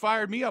damn, he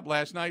fired me up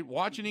last night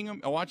watching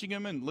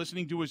him and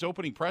listening to his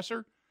opening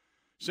presser,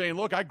 saying,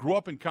 look, I grew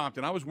up in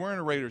Compton. I was wearing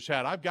a Raiders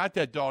hat. I've got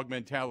that dog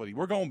mentality.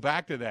 We're going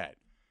back to that.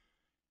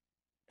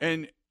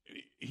 And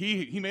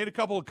he made a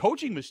couple of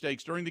coaching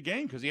mistakes during the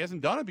game because he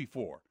hasn't done it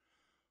before.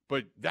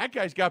 But that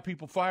guy's got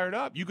people fired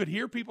up. You could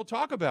hear people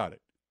talk about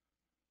it.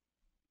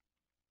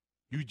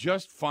 You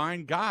just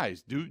find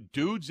guys,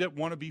 dudes that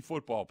want to be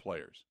football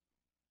players.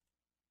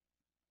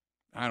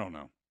 I don't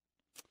know.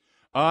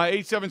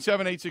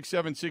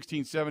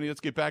 877-867-1670. Let's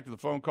get back to the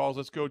phone calls.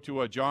 Let's go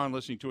to John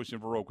listening to us in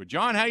Viroqua.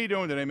 John, how you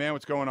doing today, man?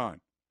 What's going on?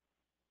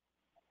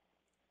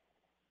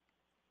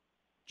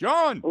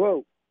 John.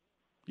 Hello.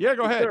 Yeah,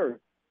 go ahead. Sir.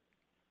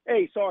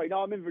 Hey, sorry. No,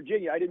 I'm in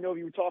Virginia. I didn't know if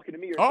you were talking to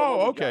me or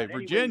Oh, okay. John.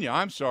 Virginia.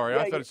 Anyway, I'm sorry.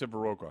 I thought it said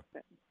Viroqua.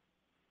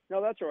 No,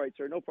 that's all right,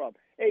 sir. No problem.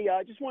 Hey,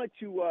 I just wanted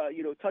to,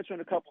 touch on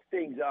a couple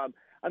things.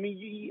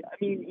 You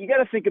got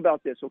to think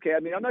about this, okay?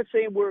 I mean, I'm not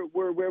saying we're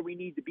where we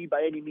need to be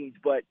by any means,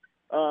 but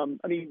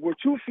we're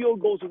 2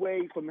 field goals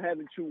away from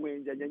having 2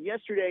 wins. And then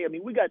yesterday,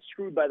 we got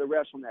screwed by the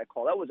refs on that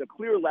call. That was a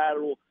clear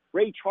lateral.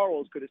 Ray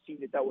Charles could have seen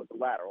that was a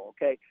lateral,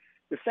 okay?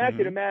 The fact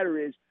of the matter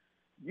is,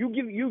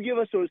 you give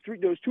us those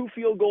 2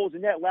 field goals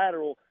in that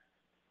lateral.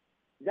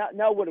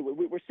 Now what are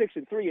we? We're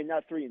 6-3 and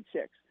not 3-6.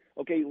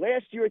 Okay,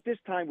 last year at this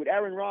time with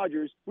Aaron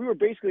Rodgers, we were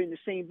basically in the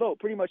same boat,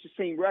 pretty much the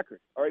same record.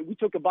 All right, we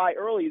took a bye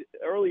earlier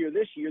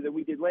this year than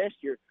we did last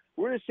year.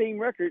 We're in the same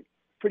record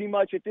pretty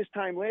much at this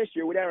time last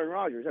year with Aaron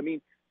Rodgers.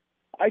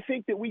 I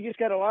think that we just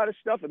got a lot of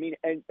stuff.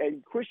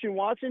 And Christian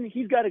Watson,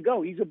 he's got to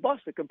go. He's a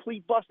bust, a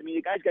complete bust.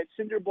 The guy's got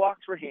cinder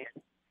blocks for hands.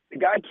 The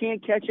guy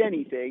can't catch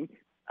anything.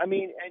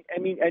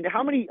 And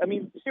how many?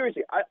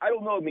 Seriously, I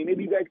don't know.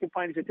 Maybe you guys can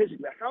find a statistic.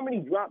 But how many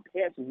drop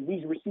passes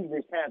these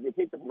receivers have that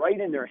hit them right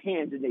in their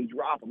hands and they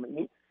drop them?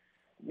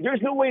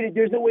 There's no way to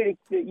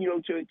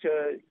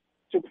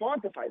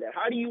quantify that.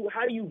 How do you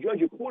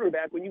judge a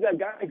quarterback when you got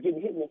guys getting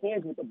hit in the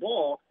hands with the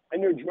ball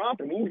and they're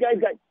dropping? These guys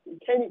got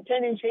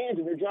 10-inch hands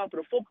and they're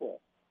dropping a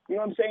football. You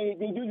know what I'm saying?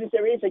 They do this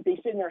every day. It's like they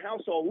sit in their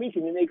house all week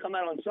and then they come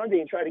out on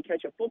Sunday and try to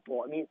catch a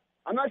football.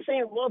 I'm not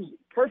saying Love's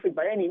perfect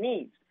by any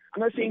means. I'm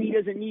not saying he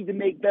doesn't need to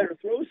make better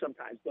throws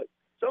sometimes, but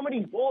some of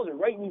these balls are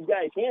right in these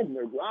guys' hands and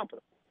they're dropping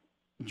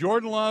them.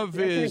 Jordan Love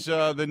is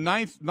the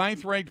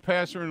ninth-ranked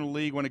passer in the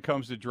league when it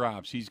comes to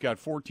drops. He's got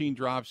 14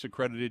 drops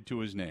accredited to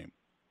his name.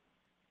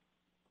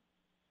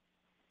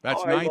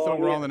 That's ninth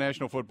overall in the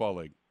National Football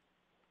League.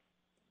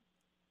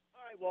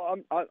 All right,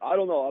 well, I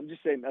don't know. I'm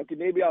just saying. Okay,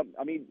 maybe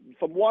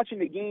from watching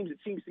the games, it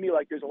seems to me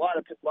like there's a lot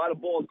of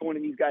balls going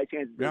in these guys'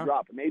 hands and they're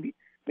dropping. Maybe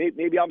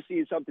I'm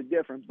seeing something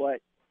different, but.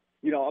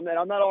 I'm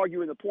not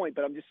arguing the point,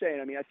 but I'm just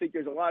saying. I think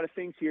there's a lot of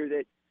things here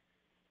that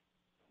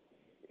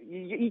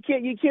you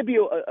can't be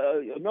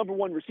a number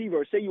one receiver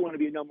or say you want to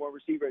be a number one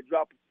receiver and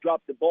drop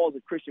the balls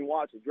that Christian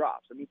Watson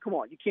drops. Come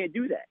on, you can't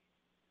do that.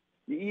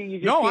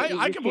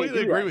 I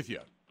completely agree with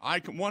you. I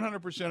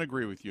 100%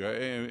 agree with you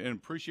and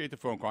appreciate the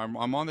phone call.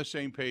 I'm on the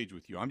same page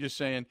with you. I'm just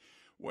saying.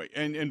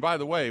 And by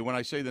the way, when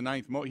I say the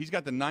ninth most, he's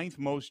got the ninth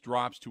most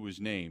drops to his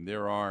name.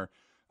 There are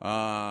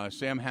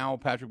Sam Howell,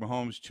 Patrick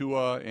Mahomes,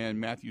 Tua, and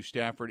Matthew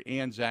Stafford,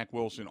 and Zach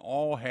Wilson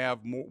all have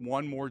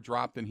one more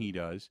drop than he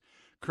does.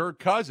 Kirk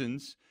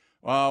Cousins,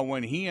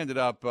 when he ended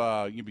up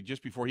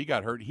just before he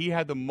got hurt, he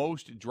had the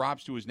most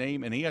drops to his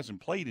name, and he hasn't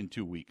played in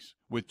 2 weeks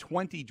with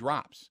 20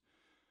 drops.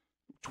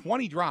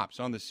 20 drops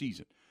on the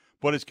season.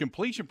 But his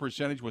completion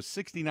percentage was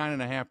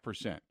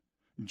 69.5%.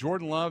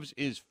 Jordan Love's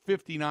is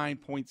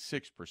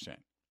 59.6%.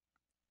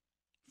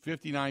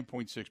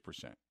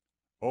 59.6%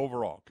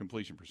 overall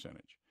completion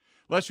percentage.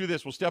 Let's do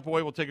this. We'll step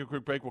away. We'll take a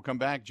quick break. We'll come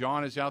back.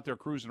 John is out there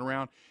cruising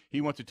around.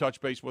 He wants to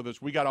touch base with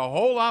us. We got a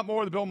whole lot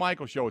more of the Bill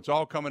Michaels Show. It's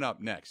all coming up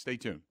next. Stay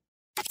tuned.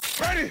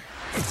 Ready?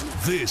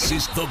 This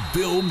is the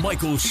Bill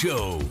Michaels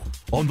Show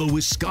on the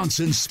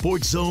Wisconsin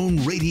Sports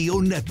Zone Radio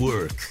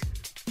Network.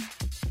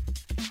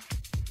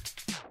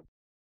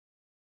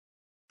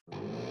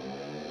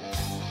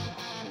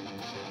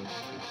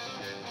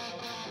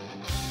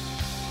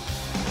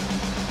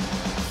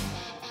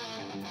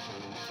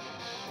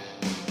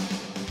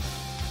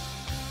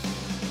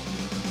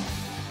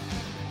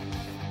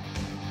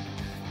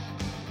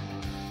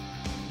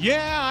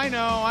 Yeah, I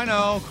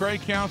know.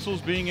 Craig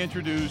Counsell's being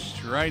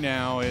introduced right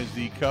now as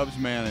the Cubs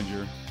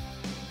manager.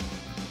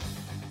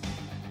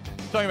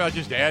 Talking about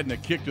just adding a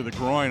kick to the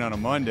groin on a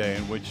Monday,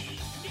 in which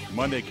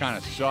Monday kind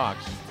of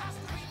sucks.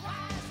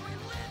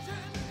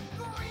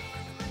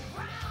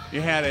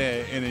 You had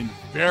an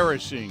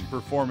embarrassing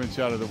performance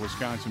out of the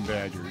Wisconsin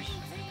Badgers.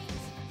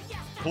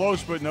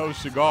 Close but no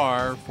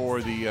cigar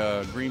for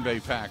the Green Bay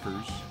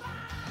Packers.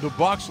 The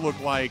Bucs look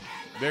like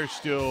they're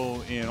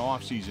still in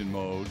off-season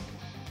mode.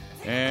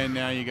 And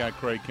now you got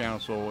Craig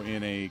Counsell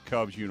in a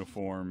Cubs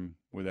uniform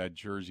with that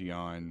jersey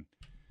on,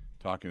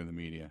 talking to the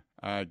media.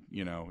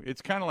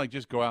 It's kind of like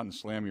just go out and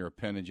slam your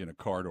appendage in a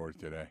car door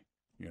today,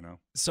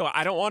 So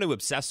I don't want to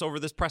obsess over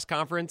this press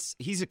conference.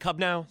 He's a Cub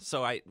now,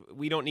 so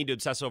we don't need to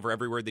obsess over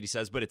every word that he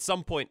says. But at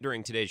some point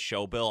during today's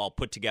show, Bill, I'll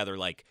put together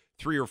like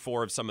 3 or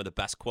 4 of some of the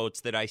best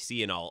quotes that I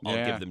see, and I'll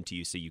give them to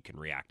you so you can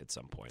react at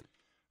some point.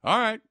 All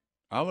right.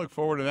 I'll look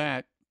forward to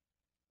that.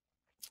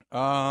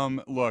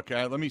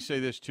 Let me say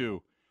this,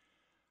 too.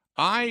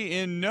 I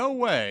in no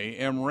way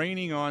am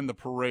raining on the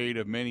parade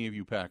of many of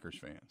you Packers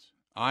fans.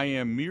 I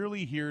am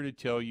merely here to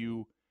tell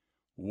you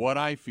what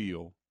I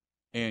feel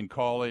and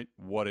call it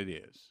what it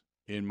is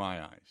in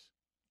my eyes.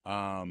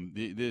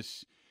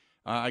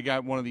 I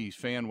got one of these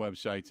fan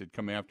websites that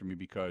come after me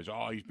because,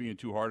 he's being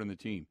too hard on the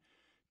team.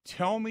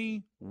 Tell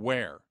me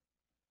where.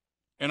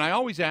 And I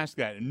always ask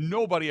that, and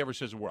nobody ever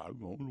says, well, I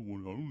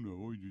don't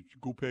know.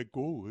 Go Pack,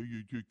 go.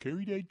 You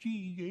carry that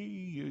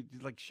G.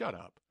 Like, shut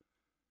up.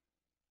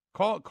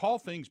 Call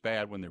things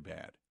bad when they're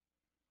bad.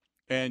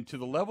 And to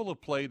the level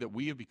of play that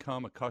we have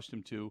become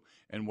accustomed to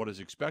and what is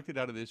expected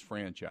out of this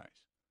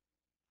franchise,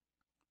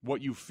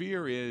 what you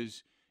fear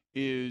is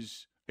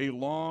a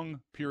long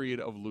period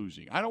of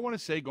losing. I don't want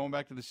to say going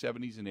back to the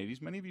 70s and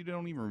 80s. Many of you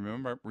don't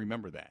even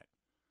remember that.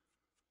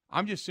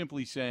 I'm just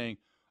simply saying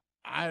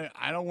I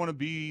don't want to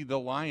be the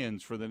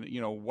Lions for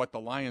what the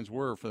Lions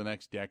were for the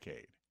next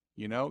decade.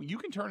 You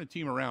can turn a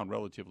team around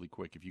relatively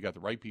quick if you got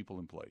the right people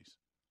in place.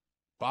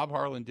 Bob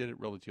Harlan did it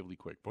relatively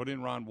quick. Put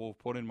in Ron Wolf,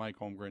 put in Mike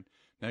Holmgren.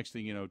 Next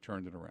thing you know,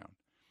 turned it around.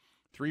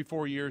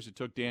 3-4 years it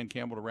took Dan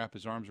Campbell to wrap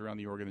his arms around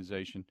the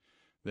organization.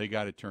 They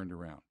got it turned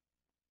around.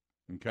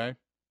 Okay?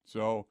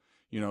 So,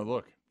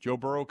 look, Joe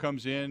Burrow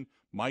comes in,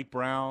 Mike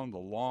Brown, the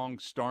long,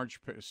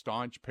 staunch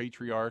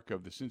patriarch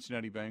of the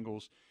Cincinnati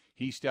Bengals,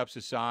 he steps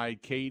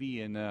aside.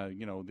 Katie and,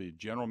 the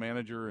general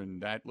manager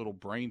and that little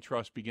brain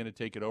trust begin to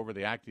take it over.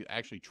 They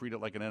actually treat it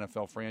like an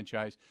NFL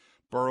franchise.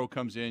 Burrow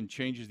comes in,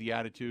 changes the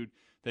attitude.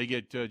 They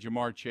get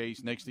Jamar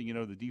Chase. Next thing you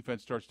know, the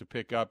defense starts to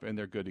pick up, and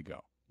they're good to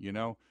go.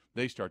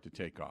 They start to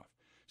take off.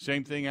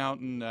 Same thing out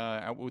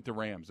with the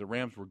Rams. The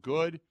Rams were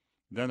good.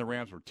 Then the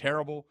Rams were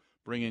terrible.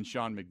 Bring in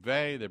Sean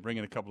McVay. They bring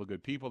in a couple of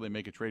good people. They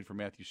make a trade for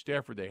Matthew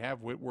Stafford. They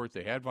have Whitworth.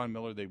 They had Von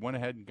Miller. They went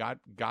ahead and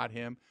got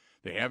him.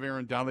 They have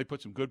Aaron Donald. They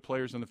put some good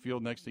players on the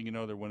field. Next thing you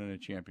know, they're winning a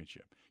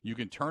championship. You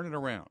can turn it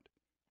around.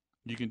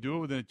 You can do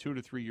it within a 2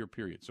 to 3 year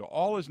period. So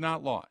all is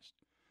not lost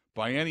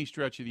by any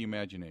stretch of the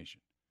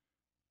imagination,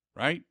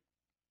 right?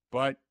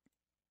 But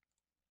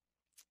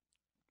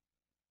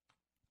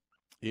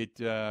it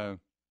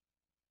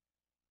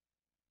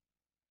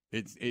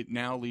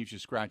now leaves you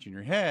scratching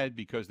your head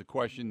because the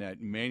question that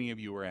many of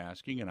you are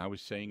asking, and I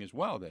was saying as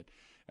well, that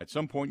at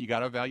some point you got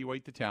to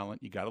evaluate the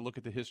talent. You got to look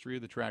at the history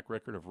of the track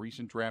record of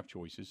recent draft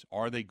choices.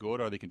 Are they good?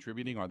 Are they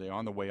contributing? Are they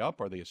on the way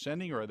up? Are they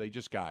ascending? Or are they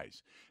just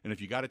guys? And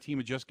if you got a team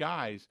of just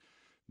guys,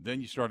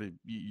 then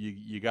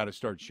you got to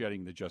start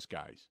shedding the just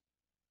guys.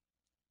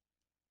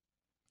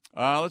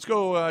 Let's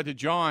go to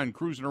John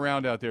cruising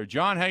around out there.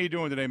 John, how you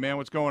doing today, man?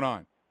 What's going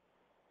on?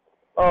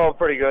 Oh,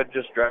 pretty good.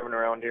 Just driving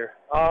around here.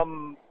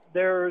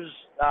 There's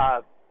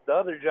the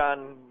other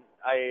John.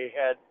 I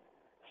had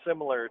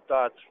similar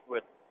thoughts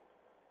with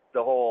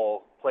the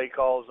whole play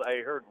calls.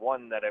 I heard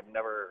one that I've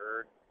never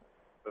heard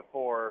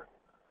before,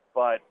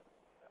 but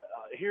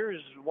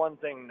here's one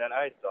thing that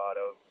I thought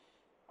of.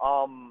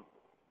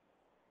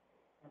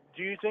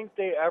 Do you think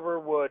they ever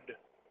would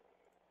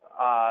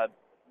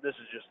this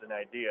is just an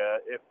idea,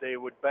 if they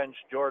would bench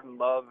Jordan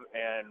Love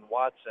and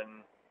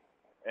Watson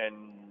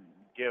and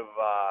give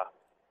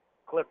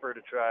Clifford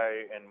a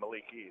try and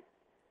Malik Heath.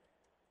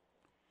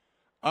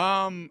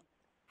 To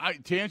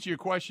answer your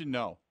question,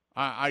 no.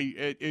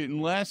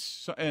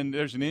 Unless and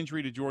there's an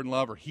injury to Jordan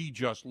Love or he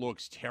just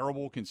looks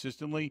terrible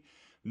consistently,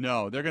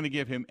 no, they're going to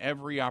give him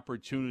every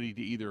opportunity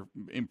to either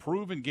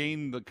improve and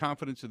gain the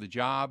confidence of the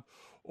job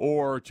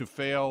or to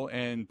fail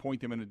and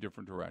point them in a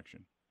different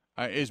direction.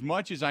 As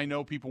much as I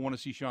know people want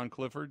to see Sean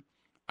Clifford,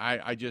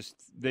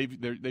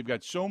 they've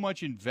got so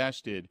much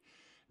invested,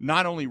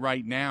 not only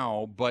right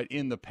now but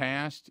in the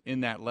past,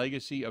 in that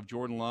legacy of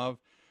Jordan Love,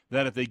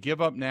 that if they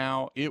give up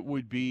now, it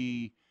would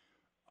be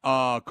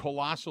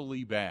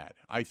colossally bad.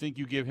 I think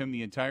you give him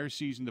the entire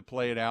season to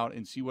play it out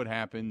and see what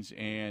happens,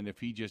 and if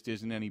he just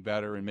isn't any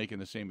better and making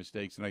the same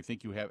mistakes, then I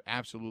think you have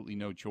absolutely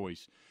no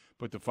choice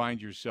but to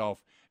find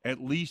yourself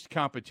at least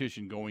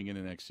competition going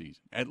into next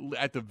season.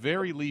 At the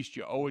very least,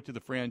 you owe it to the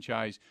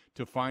franchise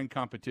to find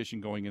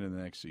competition going into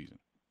the next season.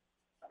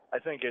 I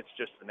think it's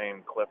just the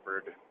name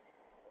Clifford.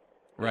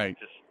 Right. It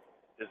just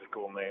is a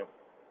cool name.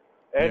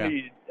 And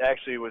he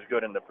actually was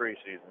good in the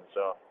preseason,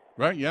 so.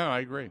 Right, yeah, I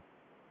agree.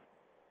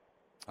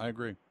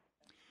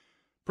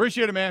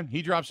 Appreciate it, man.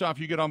 He drops off.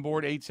 You get on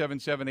board,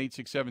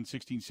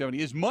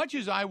 877-867-1670. As much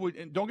as I would,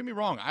 and don't get me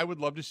wrong, I would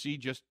love to see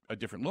just a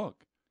different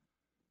look,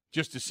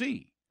 just to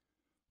see.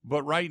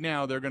 But right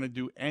now, they're going to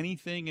do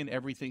anything and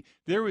everything.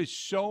 There is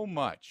so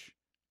much,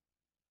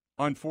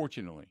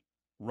 unfortunately,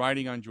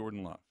 riding on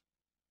Jordan Love.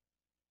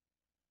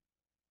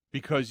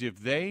 Because if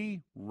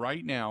they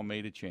right now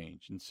made a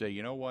change and say,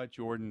 you know what,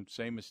 Jordan,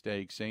 same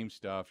mistake, same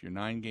stuff, you're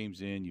 9 games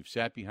in, you've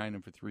sat behind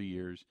him for 3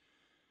 years,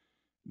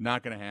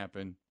 not going to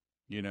happen,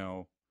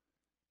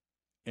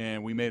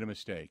 and we made a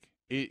mistake.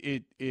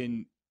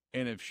 And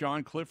if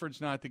Sean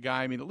Clifford's not the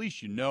guy, I mean, at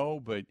least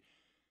but,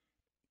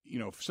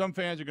 some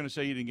fans are going to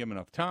say you didn't give him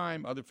enough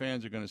time. Other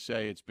fans are going to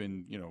say it's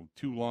been,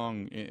 too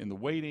long in the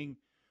waiting.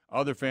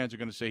 Other fans are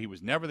going to say he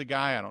was never the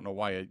guy. I don't know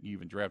why you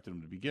even drafted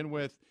him to begin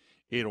with.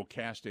 It'll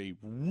cast a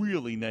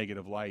really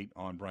negative light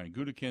on Brian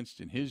Gutekunst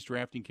and his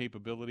drafting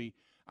capability.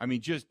 I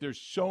mean, there's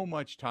so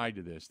much tied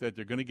to this that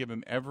they're going to give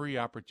him every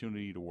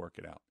opportunity to work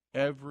it out.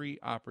 Every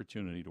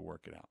opportunity to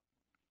work it out.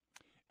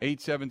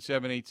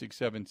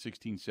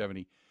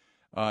 877-867-1670.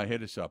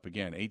 Hit us up.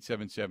 Again,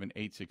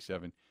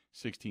 877-867-1670.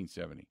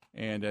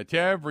 And to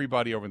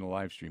everybody over in the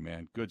live stream,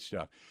 man, good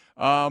stuff.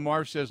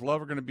 Marv says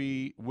Love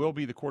will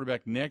be the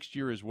quarterback next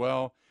year as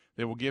well.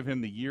 They will give him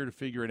the year to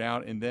figure it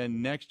out, and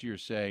then next year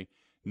say,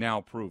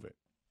 now prove it.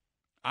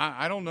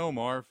 I don't know,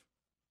 Marv.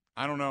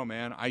 I don't know,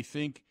 man. I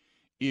think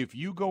if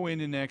you go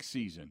into next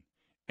season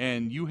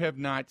and you have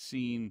not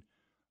seen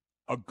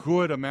a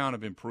good amount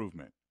of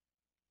improvement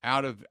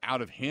out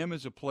of him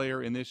as a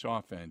player in this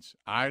offense,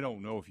 I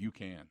don't know if you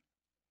can.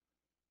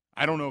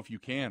 I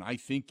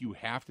think you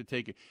have to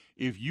take it.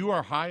 If you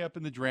are high up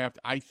in the draft,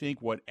 I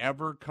think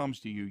whatever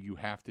comes to you, you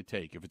have to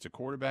take. If it's a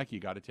quarterback,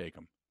 you got to take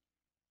him.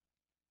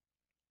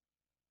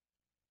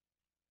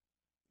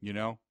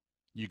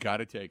 You got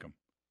to take him.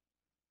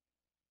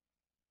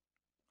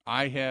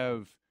 I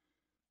have,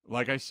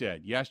 like I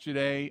said,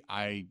 yesterday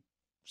I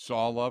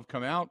saw Love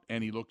come out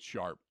and he looked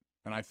sharp.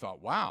 And I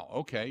thought, wow,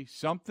 okay,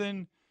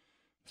 something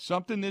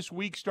this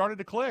week started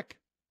to click.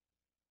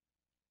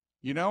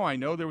 I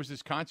know there was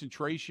this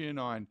concentration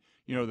on,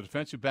 the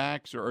defensive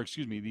backs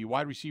the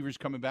wide receivers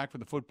coming back for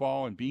the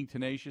football and being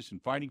tenacious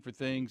and fighting for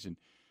things. And,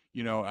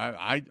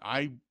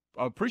 I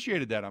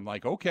appreciated that. I'm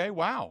like, okay,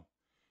 wow.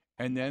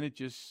 And then it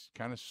just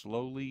kind of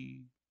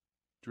slowly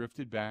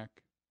drifted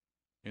back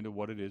into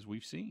what it is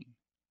we've seen.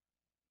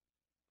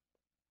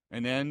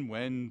 And then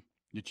when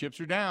the chips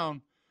are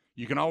down,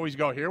 you can always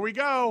go, here we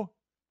go.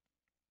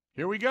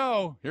 Here we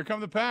go. Here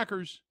come the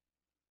Packers.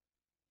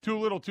 Too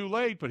little, too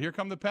late, but here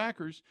come the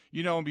Packers.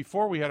 And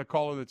before we had a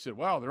caller that said,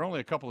 wow, they're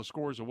only a couple of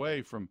scores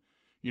away from,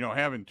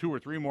 having 2 or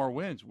 3 more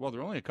wins. Well,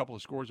 they're only a couple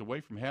of scores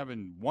away from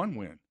having 1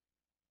 win.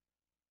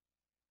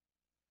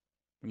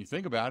 When you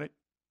think about it,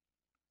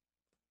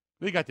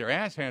 they got their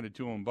ass handed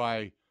to them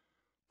by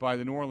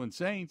the New Orleans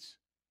Saints.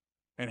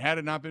 And had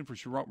it not been for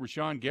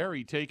Rashawn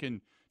Gary taking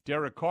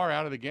Derek Carr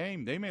out of the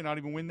game, they may not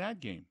even win that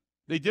game.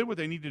 They did what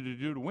they needed to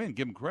do to win.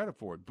 Give them credit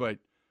for it. But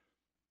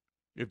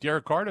if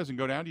Derek Carr doesn't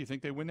go down, do you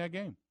think they win that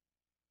game?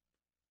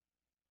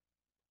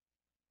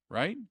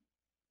 Right?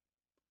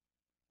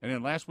 And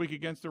then last week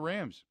against the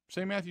Rams,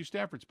 St. Matthew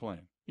Stafford's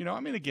playing.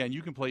 Again,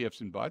 you can play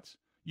ifs and buts.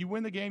 You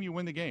win the game, you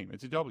win the game.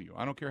 It's a W.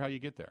 I don't care how you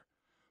get there.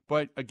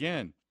 But,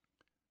 again,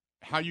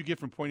 how you get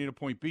from point A to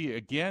point B,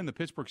 again, the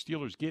Pittsburgh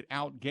Steelers get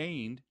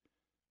outgained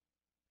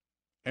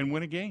and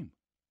win a game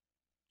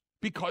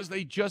because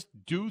they just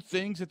do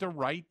things at the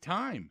right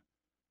time.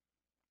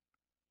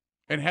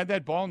 And had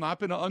that ball not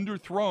been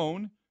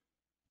underthrown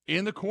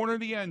in the corner of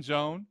the end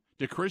zone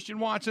to Christian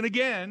Watson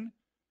again,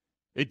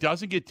 it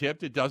doesn't get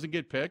tipped, it doesn't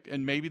get picked,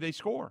 and maybe they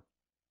score.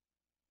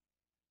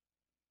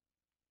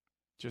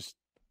 Just,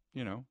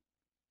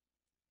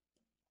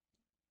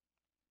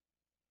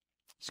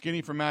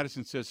 Skinny from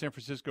Madison says San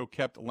Francisco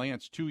kept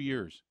Lance 2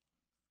 years.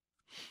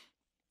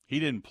 He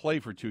didn't play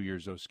for 2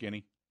 years, though,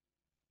 Skinny.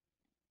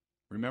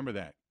 Remember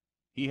that.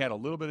 He had a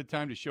little bit of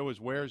time to show his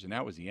wares, and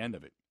that was the end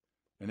of it.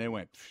 And they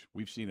went,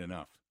 we've seen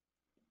enough.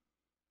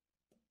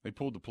 They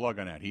pulled the plug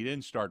on that. He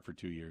didn't start for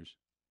 2 years.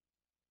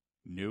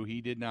 No, he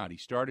did not. He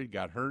started,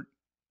 got hurt,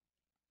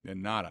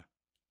 then nada.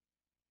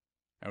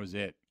 That was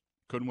it.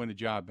 Couldn't win the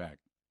job back.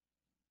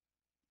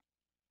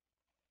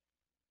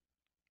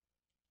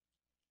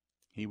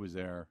 He was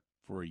there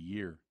for a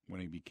year when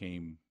he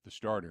became the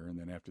starter, and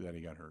then after that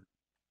he got hurt.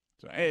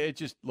 So it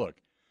just, look,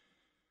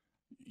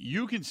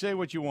 you can say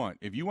what you want.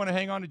 If you want to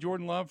hang on to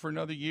Jordan Love for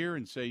another year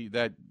and say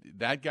that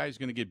that guy's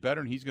going to get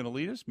better and he's going to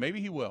lead us, maybe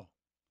he will.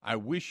 I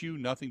wish you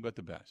nothing but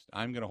the best.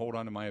 I'm going to hold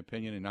on to my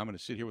opinion, and I'm going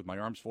to sit here with my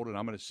arms folded, and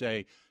I'm going to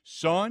say,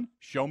 son,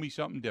 show me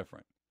something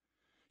different.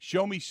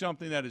 Show me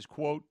something that is,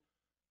 quote,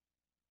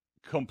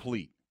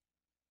 complete.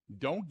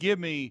 Don't give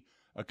me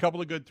a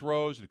couple of good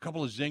throws and a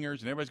couple of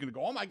zingers, and everybody's going to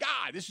go, oh, my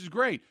God, this is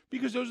great.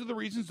 Because those are the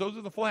reasons, those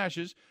are the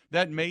flashes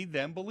that made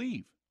them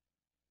believe.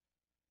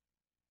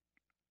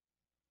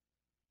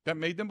 That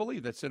made them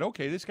believe. That said,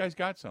 okay, this guy's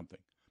got something.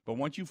 But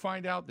once you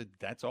find out that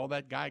that's all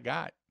that guy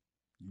got,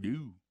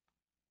 new.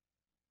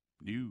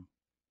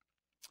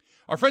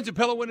 Our friends at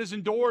Pella Windows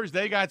and Doors,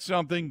 they got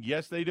something.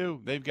 Yes, they do.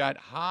 They've got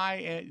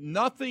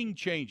nothing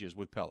changes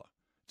with Pella.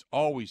 It's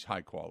always high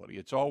quality.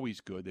 It's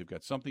always good. They've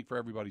got something for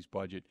everybody's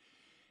budget.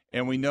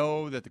 And we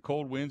know that the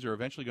cold winds are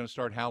eventually going to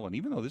start howling,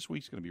 even though this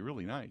week's going to be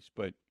really nice.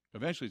 But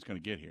eventually it's going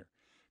to get here.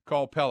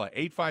 Call Pella,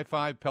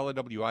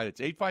 855-PELLA-WI.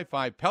 That's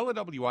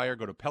 855-PELLA-WI, or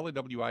go to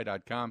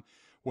PellaWI.com.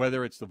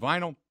 Whether it's the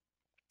vinyl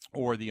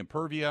or the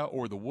Impervia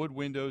or the wood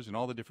windows and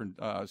all the different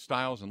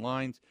styles and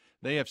lines,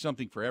 they have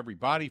something for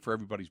everybody, for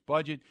everybody's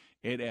budget.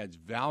 It adds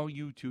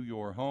value to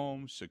your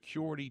home,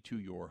 security to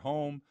your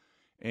home,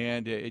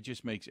 and it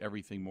just makes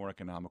everything more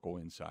economical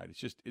inside.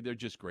 They're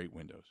just great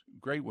windows.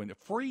 Great window.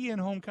 Free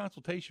in-home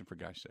consultation, for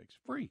gosh sakes.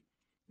 Free.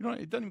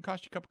 It doesn't even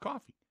cost you a cup of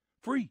coffee.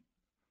 Free.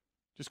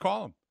 Just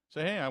call them.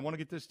 Say, hey, I want to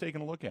get this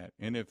taken a look at.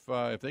 And if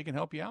they can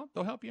help you out,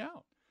 they'll help you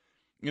out.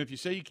 And if you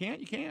say you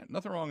can't, you can't.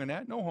 Nothing wrong in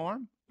that. No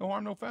harm. No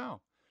harm, no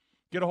foul.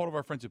 Get a hold of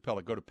our friends at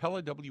Pella. Go to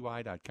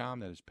PellaWI.com.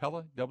 That is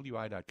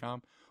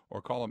PellaWI.com.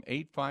 Or call them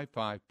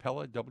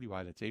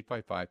 855-PELLA-WI. That's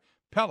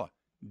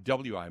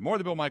 855-PELLA-WI. More of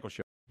the Bill Michaels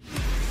Show.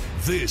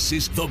 This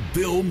is the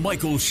Bill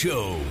Michaels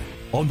Show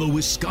on the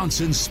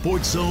Wisconsin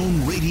Sports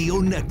Zone Radio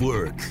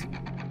Network.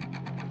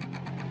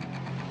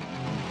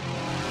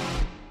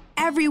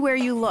 Everywhere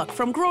you look,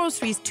 from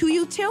groceries to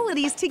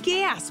utilities to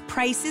gas,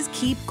 prices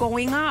keep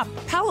going up.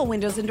 Pella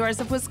Windows and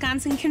Doors of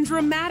Wisconsin can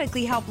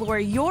dramatically help lower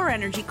your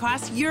energy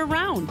costs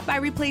year-round by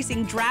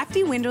replacing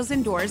drafty windows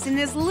and doors in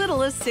as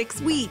little as 6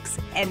 weeks.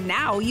 And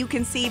now you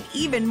can save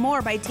even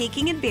more by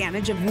taking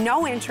advantage of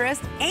no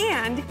interest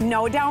and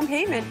no down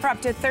payment for up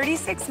to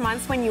 36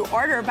 months when you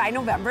order by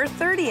November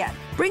 30th.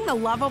 Bring the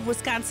love of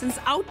Wisconsin's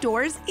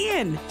outdoors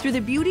in through the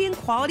beauty and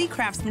quality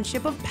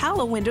craftsmanship of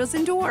Pella Windows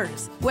and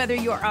Doors. Whether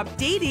you're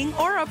updating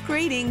or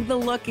upgrading the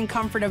look and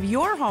comfort of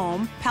your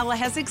home, Pella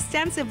has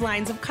extensive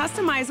lines of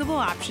customizable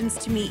options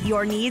to meet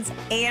your needs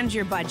and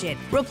your budget.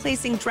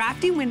 Replacing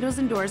drafty windows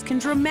and doors can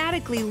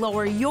dramatically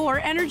lower your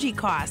energy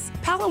costs.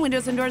 Pella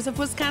Windows and Doors of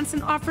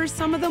Wisconsin offers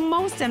some of the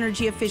most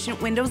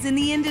energy-efficient windows in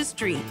the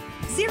industry.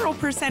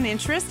 0%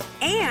 interest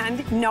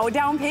and no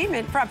down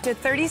payment for up to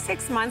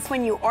 36 months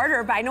when you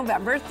order by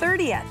November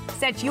 30th.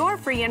 Set your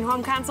free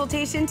in-home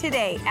consultation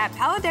today at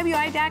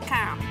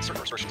PellaWI.com.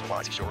 Certain restrictions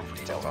apply. See showroom for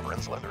details. Offer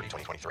ends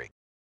 11/30/2023.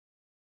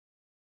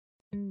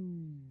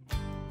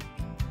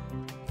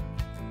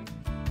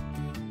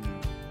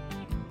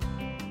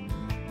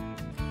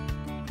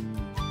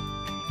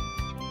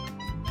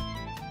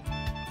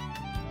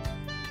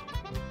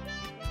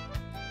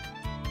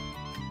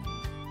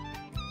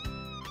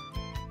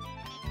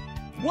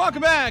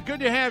 Welcome back. Good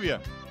to have you.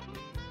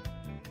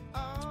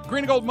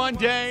 Green and Gold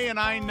Monday, and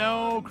I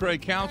know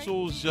Craig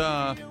Counsell's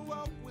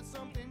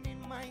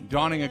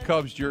donning a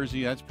Cubs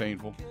jersey. That's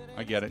painful.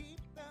 I get it.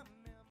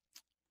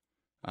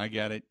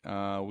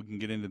 We can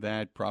get into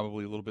that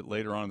probably a little bit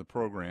later on in the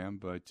program,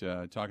 but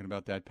talking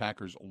about that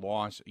Packers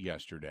loss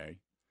yesterday.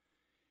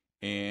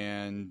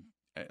 And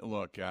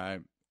look,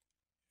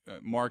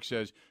 Mark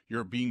says,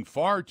 you're being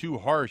far too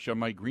harsh on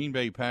my Green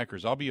Bay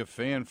Packers. I'll be a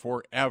fan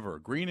forever.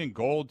 Green and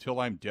gold till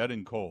I'm dead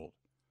and cold.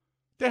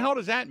 The hell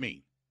does that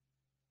mean?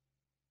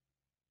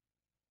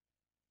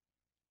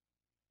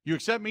 You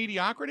accept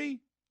mediocrity?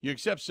 You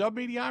accept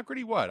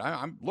sub-mediocrity? What?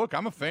 I'm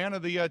a fan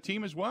of the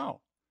team as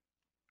well.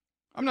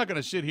 I'm not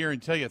going to sit here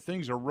and tell you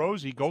things are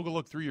rosy. Go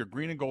look through your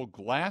green and gold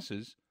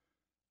glasses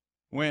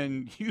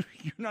when you're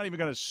not even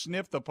going to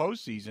sniff the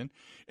postseason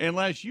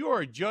unless you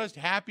are just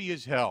happy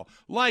as hell,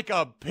 like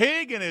a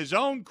pig in his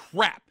own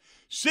crap,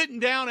 sitting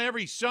down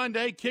every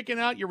Sunday, kicking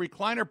out your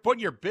recliner,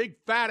 putting your big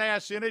fat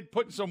ass in it,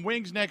 putting some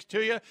wings next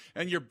to you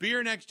and your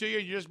beer next to you,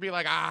 and you just be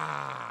like,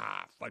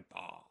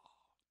 football.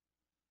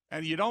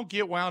 And you don't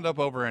get wound up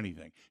over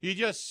anything. You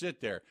just sit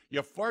there.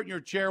 You fart in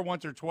your chair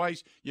once or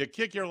twice, you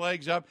kick your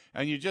legs up,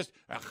 and you just,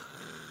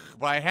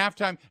 by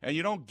halftime, and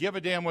you don't give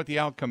a damn what the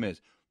outcome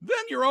is. Then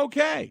you're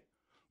okay.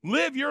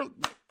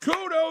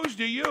 Kudos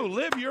to you.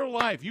 Live your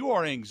life. You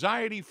are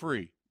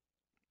anxiety-free.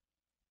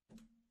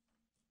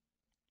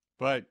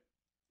 But,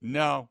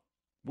 no,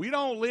 we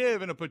don't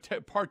live in a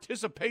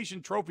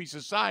participation trophy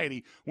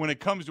society when it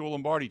comes to a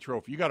Lombardi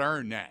trophy. You got to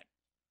earn that.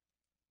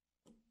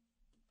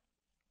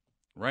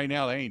 Right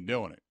now, they ain't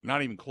doing it.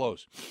 Not even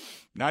close.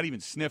 Not even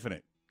sniffing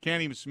it.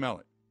 Can't even smell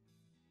it.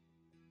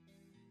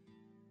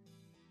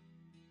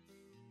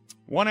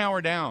 1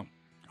 hour down.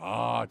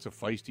 Oh, it's a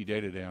feisty day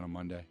today on a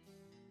Monday.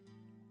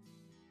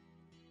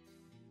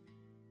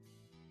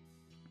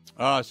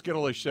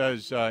 Skittleish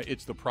says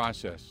it's the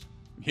process.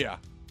 Yeah.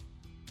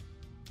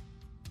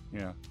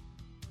 Yeah.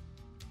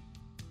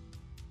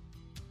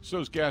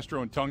 So's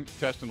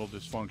gastrointestinal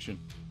dysfunction.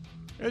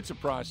 It's a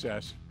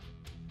process.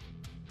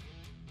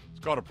 It's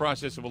called a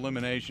process of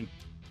elimination.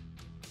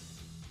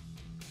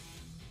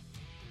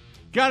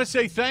 Got to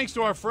say thanks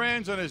to our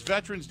friends on this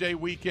Veterans Day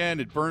weekend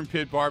at Burn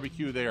Pit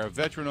Barbecue. They are a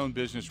veteran-owned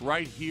business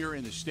right here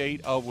in the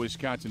state of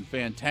Wisconsin.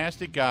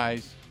 Fantastic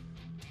guys.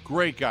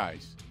 Great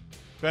guys.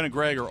 Ben and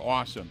Greg are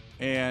awesome,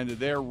 and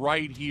they're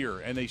right here,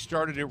 and they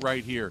started it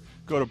right here.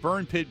 Go to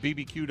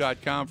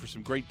burnpitbbq.com for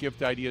some great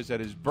gift ideas. That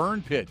is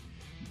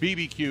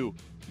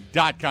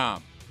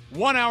burnpitbbq.com.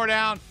 1 hour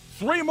down,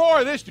 3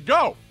 more of this to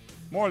go.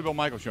 More of the Bill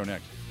Michaels Show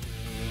next.